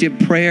active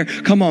prayer.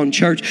 Come on,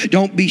 church.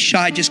 Don't be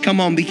shy. Just come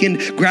on.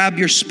 Begin. Grab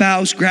your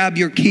spouse. Grab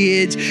your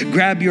kids.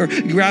 Grab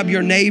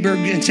your neighbor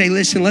and say,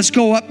 listen, let's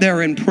go up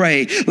there and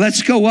pray.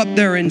 Let's go up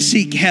there and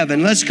seek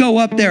heaven. Let's go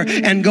up there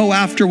and go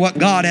after what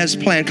God has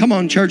planned. Come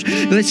on, church.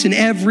 Listen,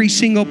 every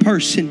single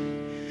person.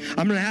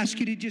 I'm going to ask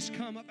you to just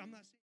come up.